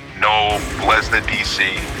 no Lesnar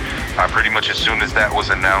DC. Pretty much as soon as that was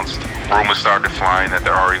announced, rumors started flying that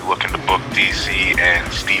they're already looking to book DC and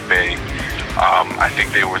Stipe. I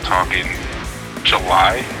think they were talking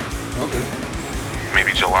July. Okay.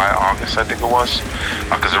 Maybe July, August, I think it was.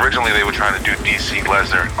 Because originally they were trying to do DC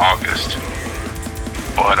Lesnar in August.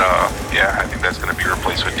 But yeah, I think that's going to be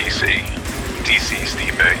replaced with DC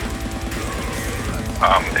Stipe.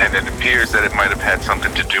 And it appears that it might have had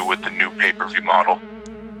something to do with the new pay-per-view model.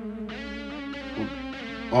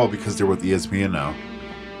 Oh, because they're with ESPN now.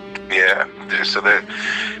 Yeah, so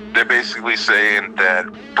they're basically saying that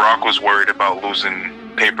Brock was worried about losing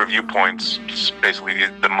pay-per-view points, basically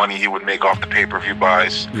the money he would make off the pay-per-view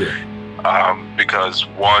buys. Yeah. Because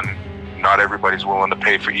one, not everybody's willing to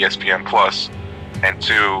pay for ESPN Plus, and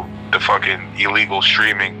two, the fucking illegal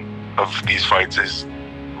streaming of these fights is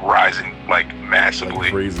rising like massively.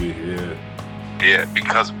 Like crazy, yeah. Yeah,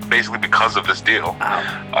 because of this deal.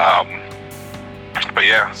 But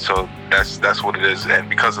yeah, so that's what it is, and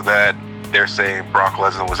because of that, they're saying Brock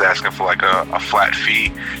Lesnar was asking for like a flat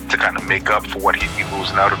fee to kind of make up for what he'd be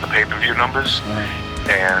losing out of the pay-per-view numbers,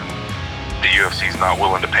 and the UFC's not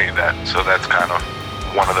willing to pay that. So that's kind of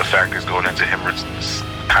one of the factors going into him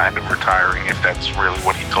kind of retiring, if that's really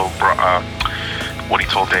what he told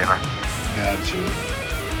Dana. Gotcha.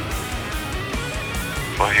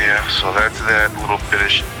 But yeah, so that's that little bit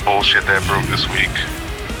of bullshit that broke this week.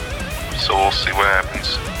 So we'll see what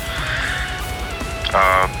happens.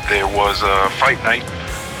 There was a fight night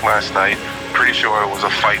last night. Pretty sure it was a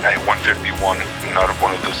fight night 151, not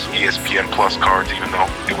one of those ESPN Plus cards, even though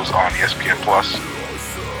it was on ESPN Plus.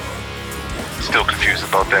 Still confused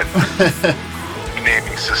about that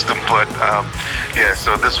naming system, but yeah.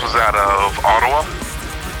 So this was out of Ottawa.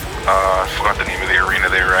 I forgot the name of the arena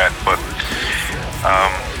they were at, but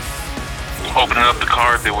opening up the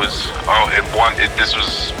card, there was this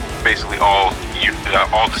was basically all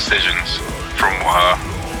decisions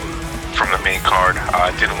from the main card.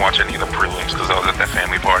 I didn't watch any of the prelims because I was at that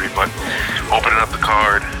family party, but opening up the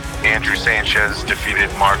card, Andrew Sanchez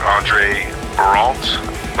defeated Marc-Andre Baralt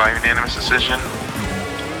by unanimous decision.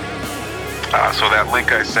 So that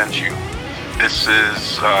link I sent you, this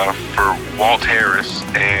is for Walt Harris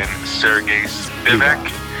and Sergey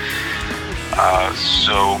Spivak.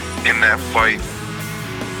 So in that fight,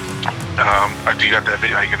 do you got that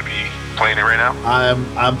video? Are you going to be playing it right now?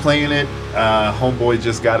 I'm playing it. Homeboy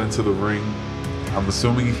just got into the ring. I'm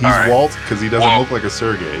assuming he's right. Walt because he doesn't look like a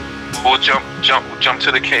Sergey. We'll jump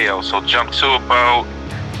to the KO. So jump to about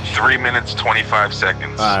 3 minutes 25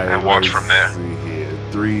 seconds and watch from there. See here,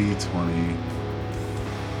 3:20.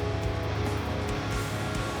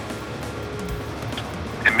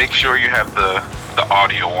 And make sure you have the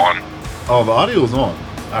audio on. Oh, the audio's on.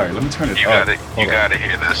 All right, let me turn it up. You gotta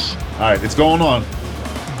hear this. All right, it's going on.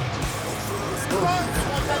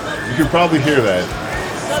 You can probably hear that.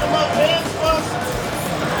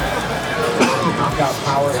 Knockout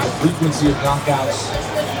power, the frequency of knockouts.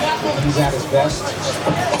 He's at his best.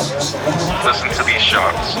 Listen to these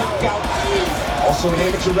shots. Also an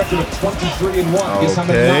amateur record of 23-1. Guess how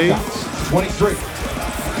many knockouts? 23.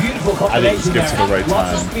 Beautiful combination. I didn't skip to the right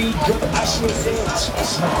time.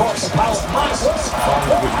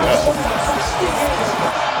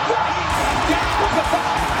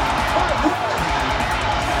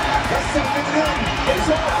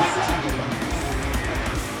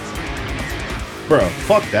 Bro,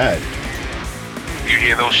 fuck that. You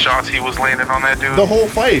hear those shots he was landing on that dude? The whole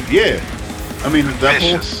fight, yeah. I mean, that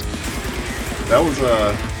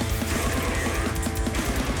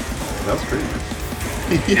was crazy.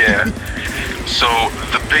 Yeah. So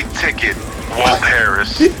the big ticket, Walt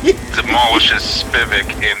Harris demolishes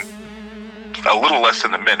Spivak in a little less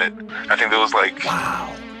than a minute. I think there was like,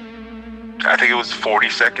 wow. I think it was 40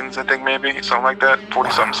 seconds, I think maybe, something like that,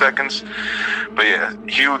 40-something seconds. But yeah,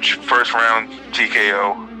 huge first round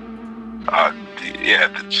TKO.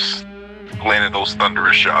 Just landed those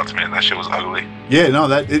thunderous shots, man. That shit was ugly. Yeah, no,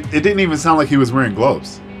 it didn't even sound like he was wearing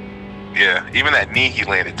gloves. Yeah, even that knee he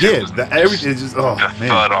landed too. Yeah, everything just the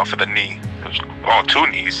thud off of the knee. It was, 2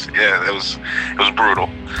 knees. Yeah, it was brutal.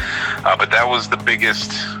 But that was the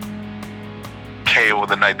biggest KO of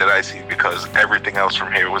the night that I see, because everything else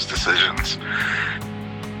from here was decisions.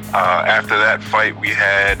 After that fight, we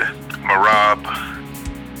had Merab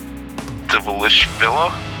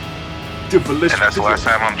Dvalishvili. And that's the last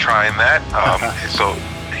time I'm trying that. So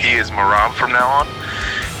he is Merab from now on.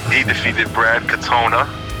 He defeated Brad Katona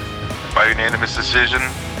by unanimous decision.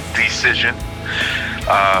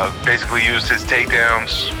 Basically used his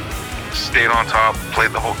takedowns, stayed on top,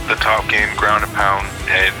 played the top game, ground and pound,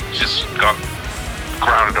 and just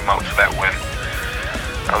grounded him out for that win.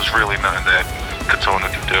 That was really nothing that Katona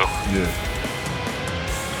could do. Yeah.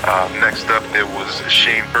 Next up, there was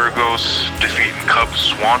Shane Burgos defeating Cub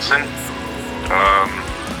Swanson.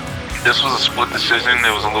 This was a split decision.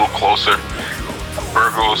 It was a little closer.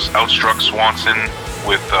 Burgos outstruck Swanson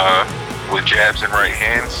with jabs and right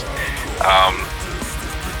hands.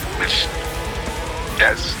 Which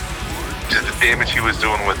that's just the damage he was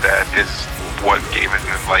doing with that is what gave it,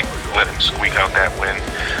 like, let him squeak out that win.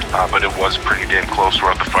 But it was pretty damn close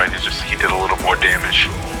throughout the fight. It's just he did a little more damage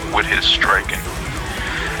with his striking.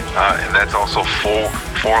 And that's also four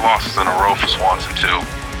losses in a row for Swanson too.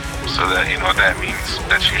 So that, that means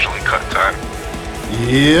that's usually cut time.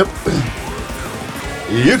 Yep.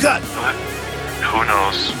 You cut. But who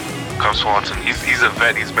knows? Cub Swanson, he's a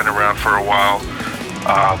vet. He's been around for a while.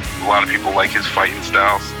 A lot of people like his fighting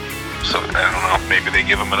styles. So I don't know. Maybe they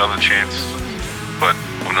give him another chance. But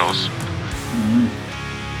who knows?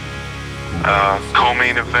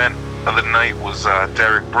 Co-main event of the night was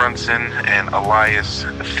Derek Brunson and Elias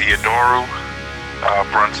Theodorou.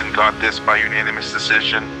 Brunson got this by unanimous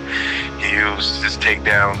decision. He used his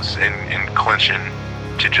takedowns and clinching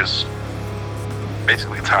to just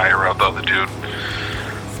basically tire out the other dude.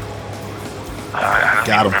 I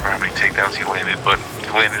don't remember how many takedowns he landed, but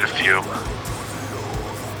he landed a few.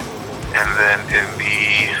 And then in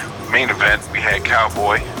the main event, we had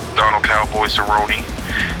Donald Cowboy Cerrone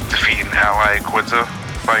defeating Ally Aquita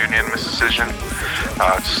by unanimous decision.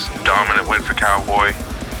 Just dominant win for Cowboy.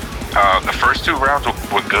 The first 2 rounds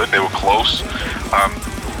were good. They were close.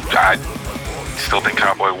 I still think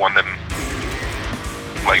Cowboy won them,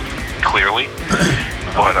 like, clearly.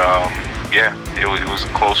 But, yeah, it was a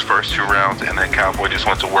close first 2 rounds, and then Cowboy just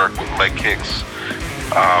went to work with leg kicks,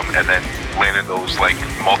 and then landed those, like,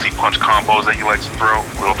 multi-punch combos that he likes to throw.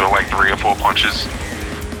 Little bit like 3 or 4 punches.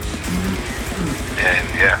 And,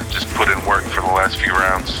 yeah, just put in work for the last few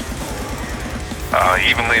rounds. He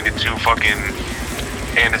even landed 2 fucking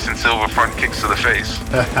Anderson Silva front kicks to the face.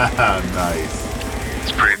 Nice.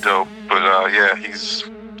 It's pretty dope. But yeah, he's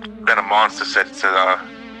been a monster since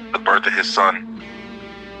the birth of his son,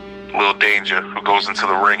 Lil Danger, who goes into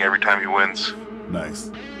the ring every time he wins. Nice.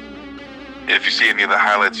 If you see any of the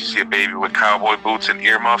highlights, you see a baby with cowboy boots and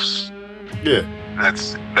earmuffs. Yeah.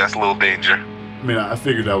 That's Lil Danger. I mean, I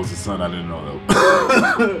figured that was his son. I didn't know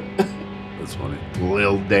that. That's funny.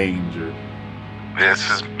 Lil Danger. Yeah,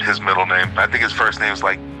 it's his middle name. I think his first name's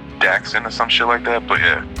like Daxon or some shit like that. But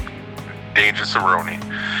yeah, Danger Cerrone.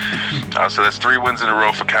 So that's 3 wins in a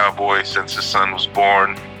row for Cowboy since his son was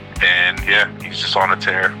born. And yeah, he's just on a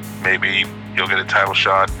tear. Maybe he'll get a title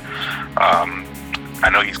shot. I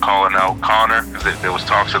know he's calling out Conor, because there was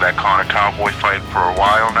talks of that Conor Cowboy fight for a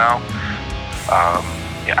while now.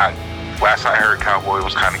 Last I heard, Cowboy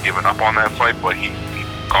was kind of giving up on that fight, but he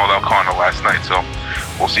called out Conor last night. So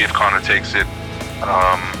we'll see if Conor takes it.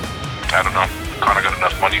 I don't know. Conor got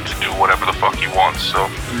enough money to do whatever the fuck he wants, so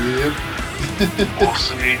yep. We'll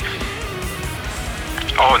see.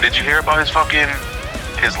 Oh, and did you hear about his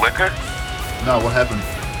liquor? No, what happened?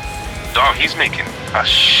 Dog, he's making a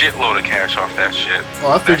shitload of cash off that shit.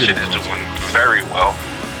 Oh, I that figured shit is doing very well.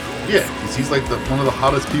 Yeah, because he's like one of the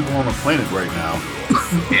hottest people on the planet right now.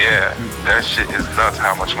 Yeah, that shit is nuts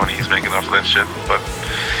how much money he's making off that shit. But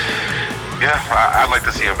yeah, I'd like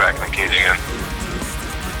to see him back in the cage again.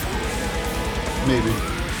 Maybe.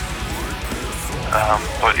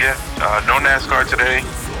 But yeah, no NASCAR today.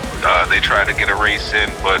 They tried to get a race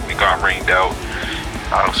in, but it got rained out.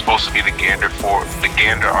 It was supposed to be the Gander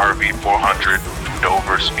RV 400 from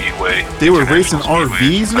Dover Speedway. They were racing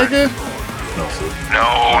RVs, nigga? No.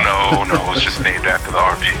 It was just named after the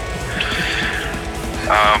RV.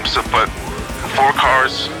 But 4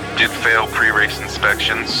 cars did fail pre-race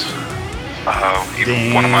inspections.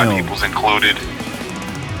 Even one of my people's included.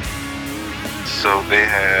 So they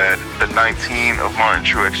had the 19 of Martin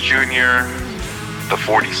Truex Jr., the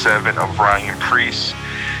 47 of Ryan Preece,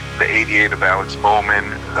 the 88 of Alex Bowman.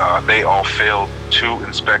 They all failed 2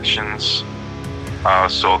 inspections.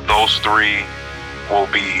 So those 3 will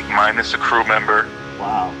be minus a crew member.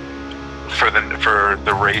 Wow. For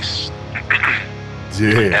the race.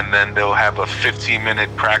 Yeah. And then they'll have a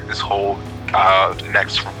 15-minute practice hold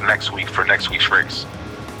next week for next week's race.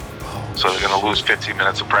 So they're going to lose 15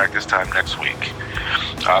 minutes of practice time next week.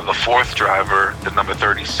 The 4th driver, the number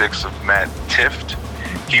 36 of Matt Tifft,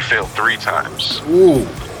 he failed 3 times. Ooh.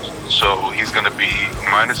 So he's going to be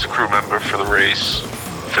minus a crew member for the race,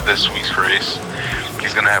 for this week's race.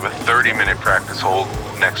 He's going to have a 30-minute practice hold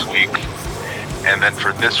next week. And then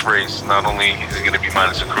for this race, not only is he going to be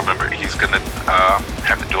minus a crew member, he's going to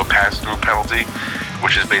have to do a pass-through penalty,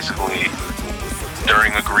 which is basically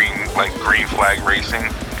during a green flag racing,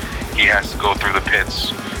 he has to go through the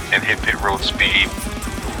pits and hit pit road speed.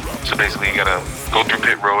 So basically, you gotta go through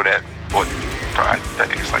pit road at I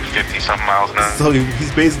think it's like 50-something miles an hour. So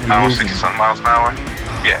he's basically losing 60-something miles an hour.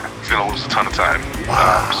 Yeah, he's gonna lose a ton of time.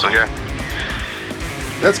 Wow. So yeah,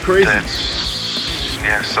 that's crazy.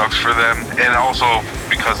 Sucks for them. And also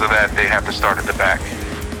because of that, they have to start at the back.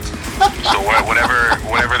 So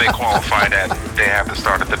whatever they qualified at, they have to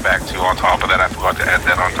start at the back too. On top of that, I forgot to add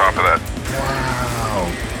that on top of that. Wow.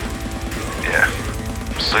 Yeah.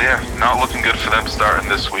 So yeah, not looking good for them starting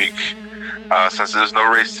this week. Since there's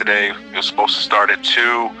no race today, it was supposed to start at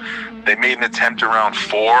 2. They made an attempt around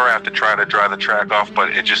 4 after trying to dry the track off, but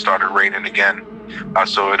it just started raining again.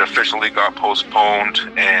 So it officially got postponed,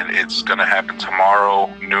 and it's gonna happen tomorrow,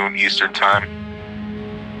 noon Eastern time.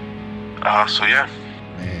 So yeah,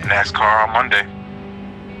 man. NASCAR on Monday.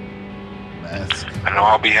 I know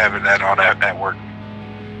I'll be having that on at work.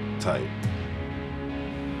 Tight.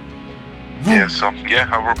 Yeah, so yeah,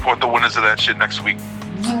 I'll report the winners of that shit next week.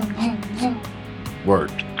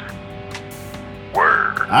 Word.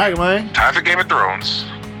 Alright, man. Time for Game of Thrones.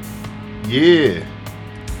 Yeah.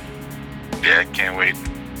 Yeah, can't wait.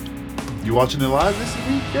 You watching it live this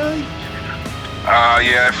week, guy?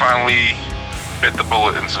 Yeah, I finally bit the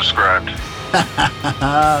bullet and subscribed.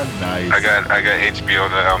 Nice. I got HBO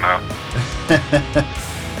now.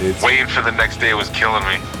 Waiting for the next day was killing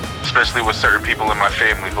me. Especially with certain people in my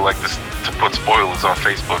family who like to put spoilers on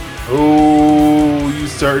Facebook. Oh, you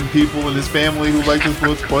certain people in this family who like to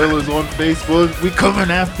put spoilers on Facebook. We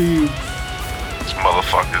coming after you. These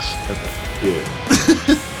motherfuckers. Yeah.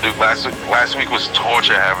 Dude, last week was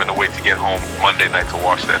torture having to wait to get home Monday night to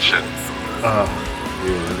watch that shit. Yeah.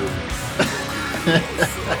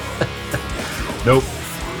 Nope.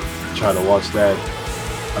 Try to watch that.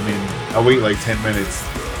 I mean, I wait like 10 minutes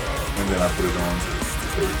and then I put it on.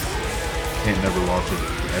 Can't never watch it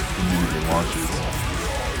every minute it launches.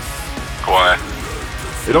 Why?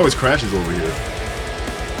 It always crashes over here.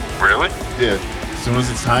 Really? Yeah. As soon as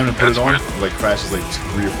it's time to put it on, weird. it like crashes like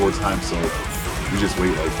 3 or 4 times. So we just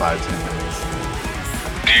wait like 5-10 minutes.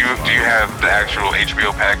 Do you have the actual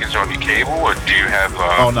HBO package on your cable, or do you have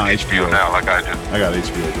HBO Now like I do? I got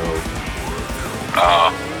HBO Go.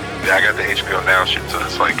 Yeah, I got the HBO Now shit, so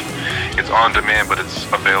it's like it's on demand, but it's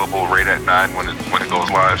available right at 9 when it goes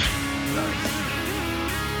live. Nice.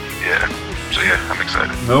 Yeah. So yeah, I'm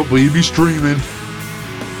excited. Nope, but you be streaming.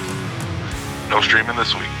 No streaming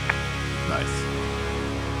this week. Nice.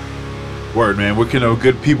 Word, man. Where can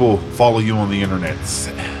good people follow you on the internet?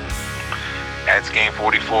 At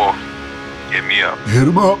Game44. Hit me up. Hit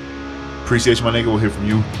him up. Appreciate you, my nigga. We'll hear from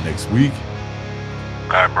you next week.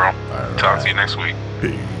 All right, bro. All Talk right. to you next week.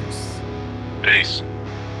 Peace.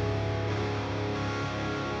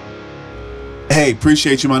 Hey,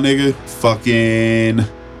 appreciate you, my nigga. Fucking.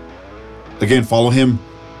 Again, follow him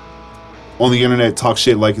on the internet. Talk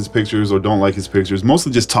shit, like his pictures, or don't like his pictures.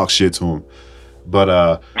 Mostly just talk shit to him. But,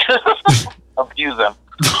 abuse them.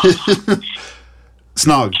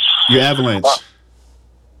 Snog, your Avalanche.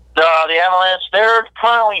 The Avalanche, they're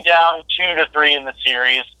currently down 2-3 in the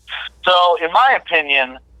series. So, in my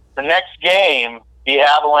opinion, the next game, the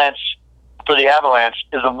Avalanche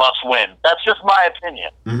is a must-win. That's just my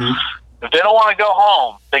opinion. Mm-hmm. If they don't want to go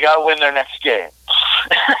home, they got to win their next game.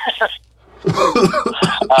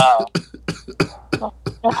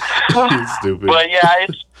 stupid. But yeah,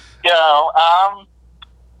 it's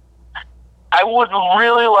I would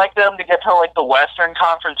really like them to get to like the Western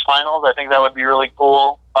Conference Finals. I think that would be really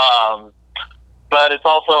cool. But it's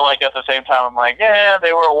also like at the same time, I'm like, yeah,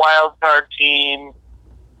 they were a wild card team.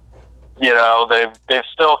 You know, they're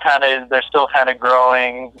still kind of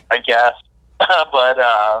growing, I guess. But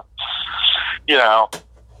you know,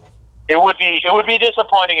 it would be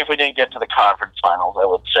disappointing if we didn't get to the conference finals. I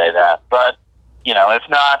would say that, but you know, if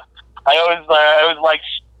not, I always liked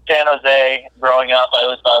San Jose growing up. I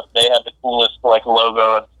always thought they had the coolest like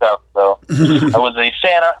logo and stuff. So I was a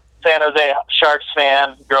San Jose Sharks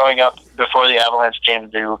fan growing up before the Avalanche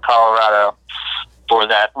came to Colorado for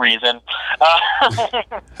that reason.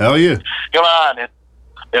 Hell yeah! Come on,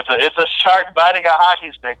 it's a shark biting a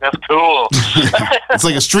hockey stick. That's cool. It's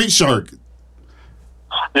like a street shark.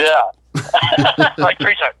 Yeah, like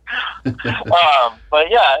street shark. But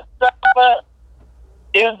yeah, but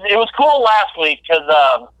it was cool last week because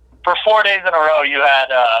for 4 days in a row you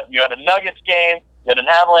had a Nuggets game, you had an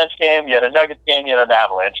Avalanche game, you had a Nuggets game, you had an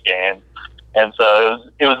Avalanche game, and so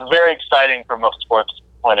it was very exciting from a sports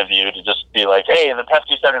point of view to just be like, hey, the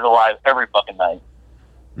Pepsi Center's alive every fucking night.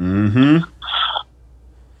 Mm-hmm.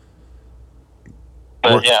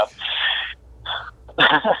 But yeah.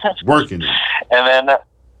 Working. And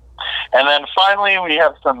then finally we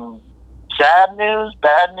have some bad news.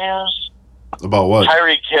 About what?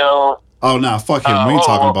 Tyreek Hill. Oh, nah, fuck him. We ain't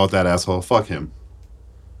talking about that asshole. Fuck him.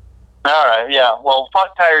 All right, yeah. Well,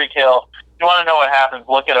 fuck Tyreek Hill. If you want to know what happens,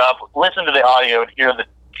 look it up. Listen to the audio and hear the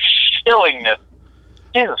chillingness.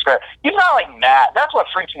 Jesus Christ. He's not like mad. That's what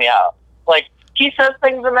freaks me out. Like, he says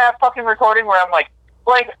things in that fucking recording where I'm like,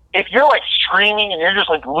 if you're like screaming and you're just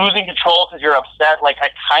like losing control because you're upset, like I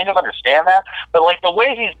kind of understand that. But like the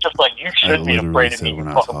way he's just like, you should be afraid of me, you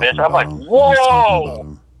fucking bitch. I'm like,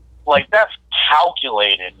 whoa! Like that's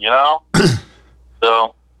calculated, you know?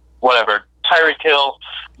 So, whatever. Tyreek Hill,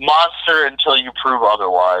 monster until you prove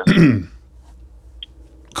otherwise.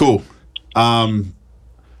 Cool.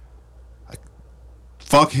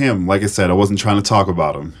 Fuck him. Like I said, I wasn't trying to talk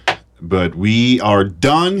about him. But we are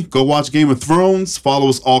done. Go watch Game of Thrones. Follow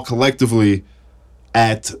us all collectively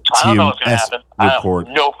at TMS Report. I don't know what's going to happen. I have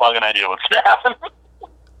no fucking idea what's going to happen.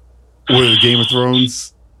 With Game of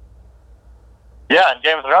Thrones? Yeah, in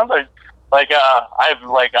Game of Thrones, I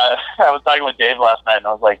was talking with Dave last night, and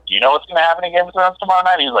I was like, do you know what's going to happen in Game of Thrones tomorrow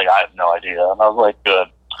night? And he was like, I have no idea. And I was like, good.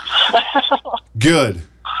 Good.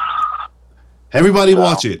 Everybody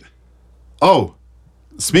watch it. Oh,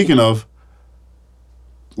 speaking of,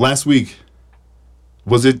 last week,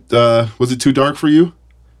 was it too dark for you?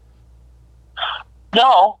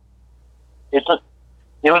 No. It was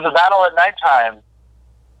a battle at nighttime.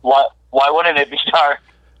 Why wouldn't it be dark?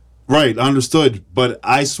 Right, understood. But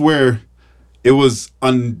I swear it was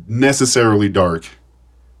unnecessarily dark.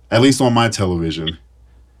 At least on my television.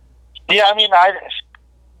 Yeah, I mean,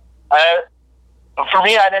 for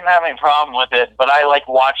me, I didn't have any problem with it, but I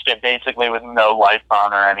watched it basically with no lights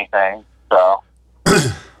on or anything. So.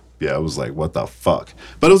 Yeah, I was like, what the fuck?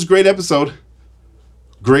 But it was a great episode.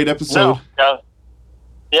 Great episode. No,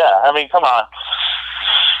 yeah, I mean, come on.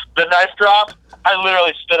 The knife drop, I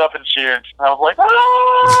literally stood up and cheered. I was like,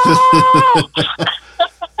 oh!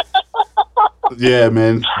 Yeah,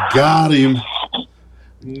 man. Got him.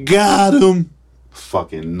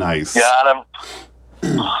 Fucking nice. Got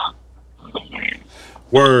him.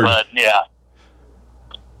 Word. But, yeah.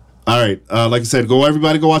 All right. Like I said,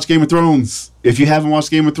 everybody go watch Game of Thrones. If you haven't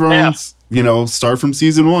watched Game of Thrones, start from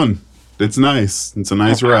season 1. It's nice. It's a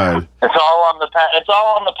nice ride. It's all on the past.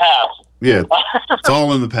 Yeah, it's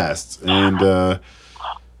all in the past. And,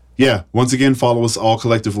 once again, follow us all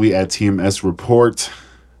collectively at TMS Report.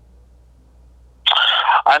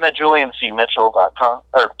 I'm at JulianCMitchell.com.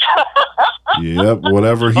 Yep,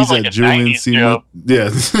 whatever. He's at Julian C. Yeah.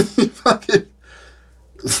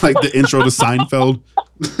 It's like the intro to Seinfeld.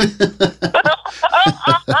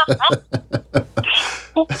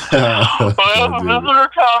 I have a visitor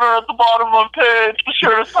counter at the bottom of the page. Be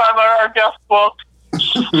sure to sign our guest book.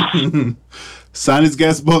 Sign his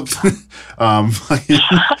guest book. I'm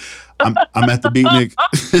at the Beatnik.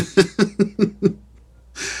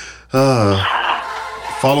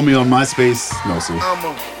 Follow me on MySpace. No, sir.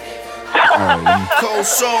 Cold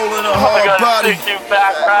soul in a hard body.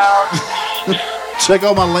 Background. Check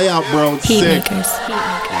out my layout, bro. It's sick.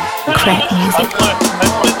 Crack music.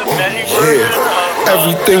 Yeah,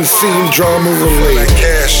 everything seemed drama related.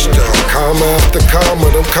 Comma after comma,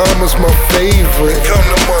 them commas my favorite. Come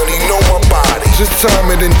to money, know my body. Just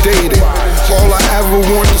time it and date it. All I ever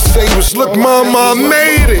wanted to say was, look, mama, I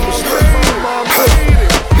made it.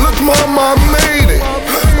 Look, mama, I made it.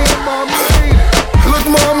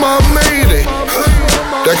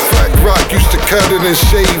 cut it and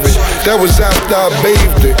shave it. That was after I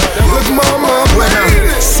bathed it. Look, mama, when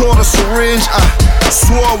I saw the syringe, I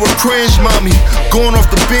swore with cringe. Mommy going off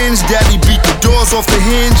the binge, daddy beat the doors off the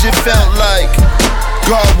hinge. It felt like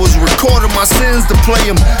God was recording my sins to play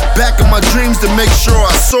him back in my dreams to make sure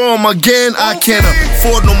I saw him again. I can't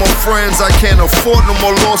afford no more friends, I can't afford no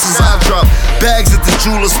more losses. I dropped bags at the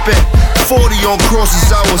jeweler, spent 40 on crosses.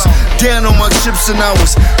 I was down on my chips and I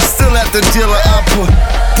was still at the dealer. I put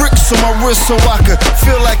bricks on my wrist so I could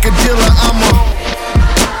feel like a dealer. I'm a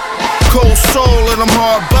cold soul and I'm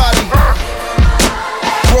hard body.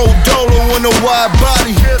 Roll Dolo in a wide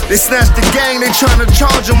body. They snatched the gang, they tryna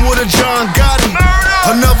charge him with a John Gotti.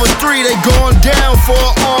 Another 3, they going down for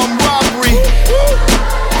an armed robbery.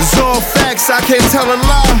 It's all facts, I can't tell a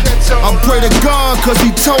lie. I pray to God cause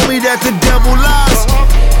he told me that the devil lies.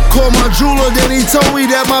 Called my jeweler, then he told me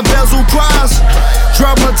that my bezel cries.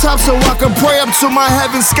 Drop my top so I can pray up to my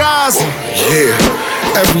heaven skies. Yeah,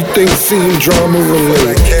 everything seemed drama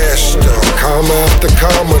related. Cash stuff, comma after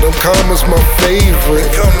comma, them commas my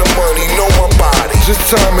favorite. Come to money, know my body, just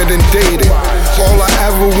time it and date it. All I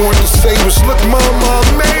ever wanted to say was, look mama, I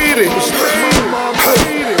made it.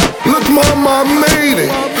 Look mama, I made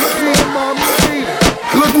it.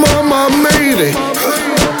 Look mama, I made it.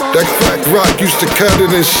 That crack rock used to cut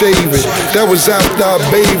it and shave it. That was after I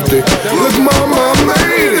bathed it. Look mama, I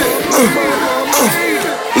made it.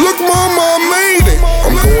 Look mama, I made it.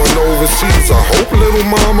 I'm going overseas, I hope little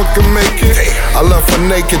mama can make it. I left her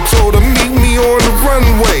naked, told her meet me on the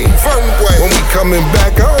runway. When we coming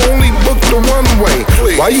back, I only booked the one way.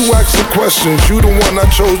 Why you asking questions? You the one I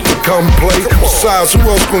chose to come play. Besides, who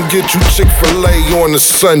else gonna get you Chick-fil-A on a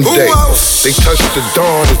Sunday? They touched the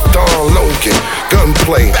Dawn, it's Don Logan.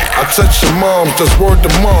 Gunplay, I touched your mom, just word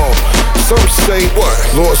to mom. Some say, what?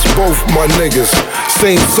 Lost both my niggas,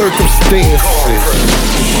 same circumstances.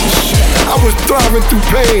 I was thriving through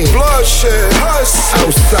pain, bloodshed,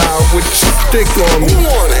 outside with your stick on me.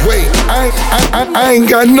 Wait, I ain't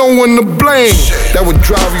got no one to blame. That would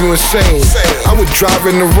drive you insane. I would drive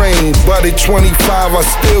in the rain, but at 25 I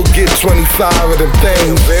still get 25 of them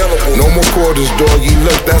things. No more quarters, doggy.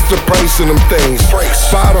 Look, that's the price of them things.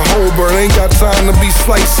 Buy the whole bird, ain't got time to be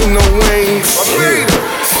slicing no wings.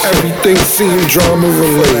 Everything seemed drama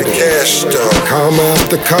related. Cash stuff, comma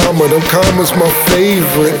after comma, them commas my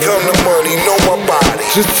favorite. Come to money, know my body,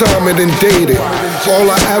 just time it and date it. All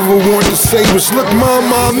I ever wanted to say was, look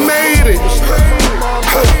mama, I made it.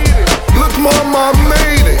 Look mama, I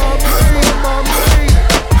made it.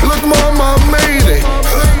 Look mama, I made it.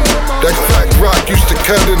 That crack rock used to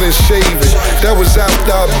cut it and shave it. That was after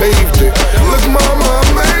I bathed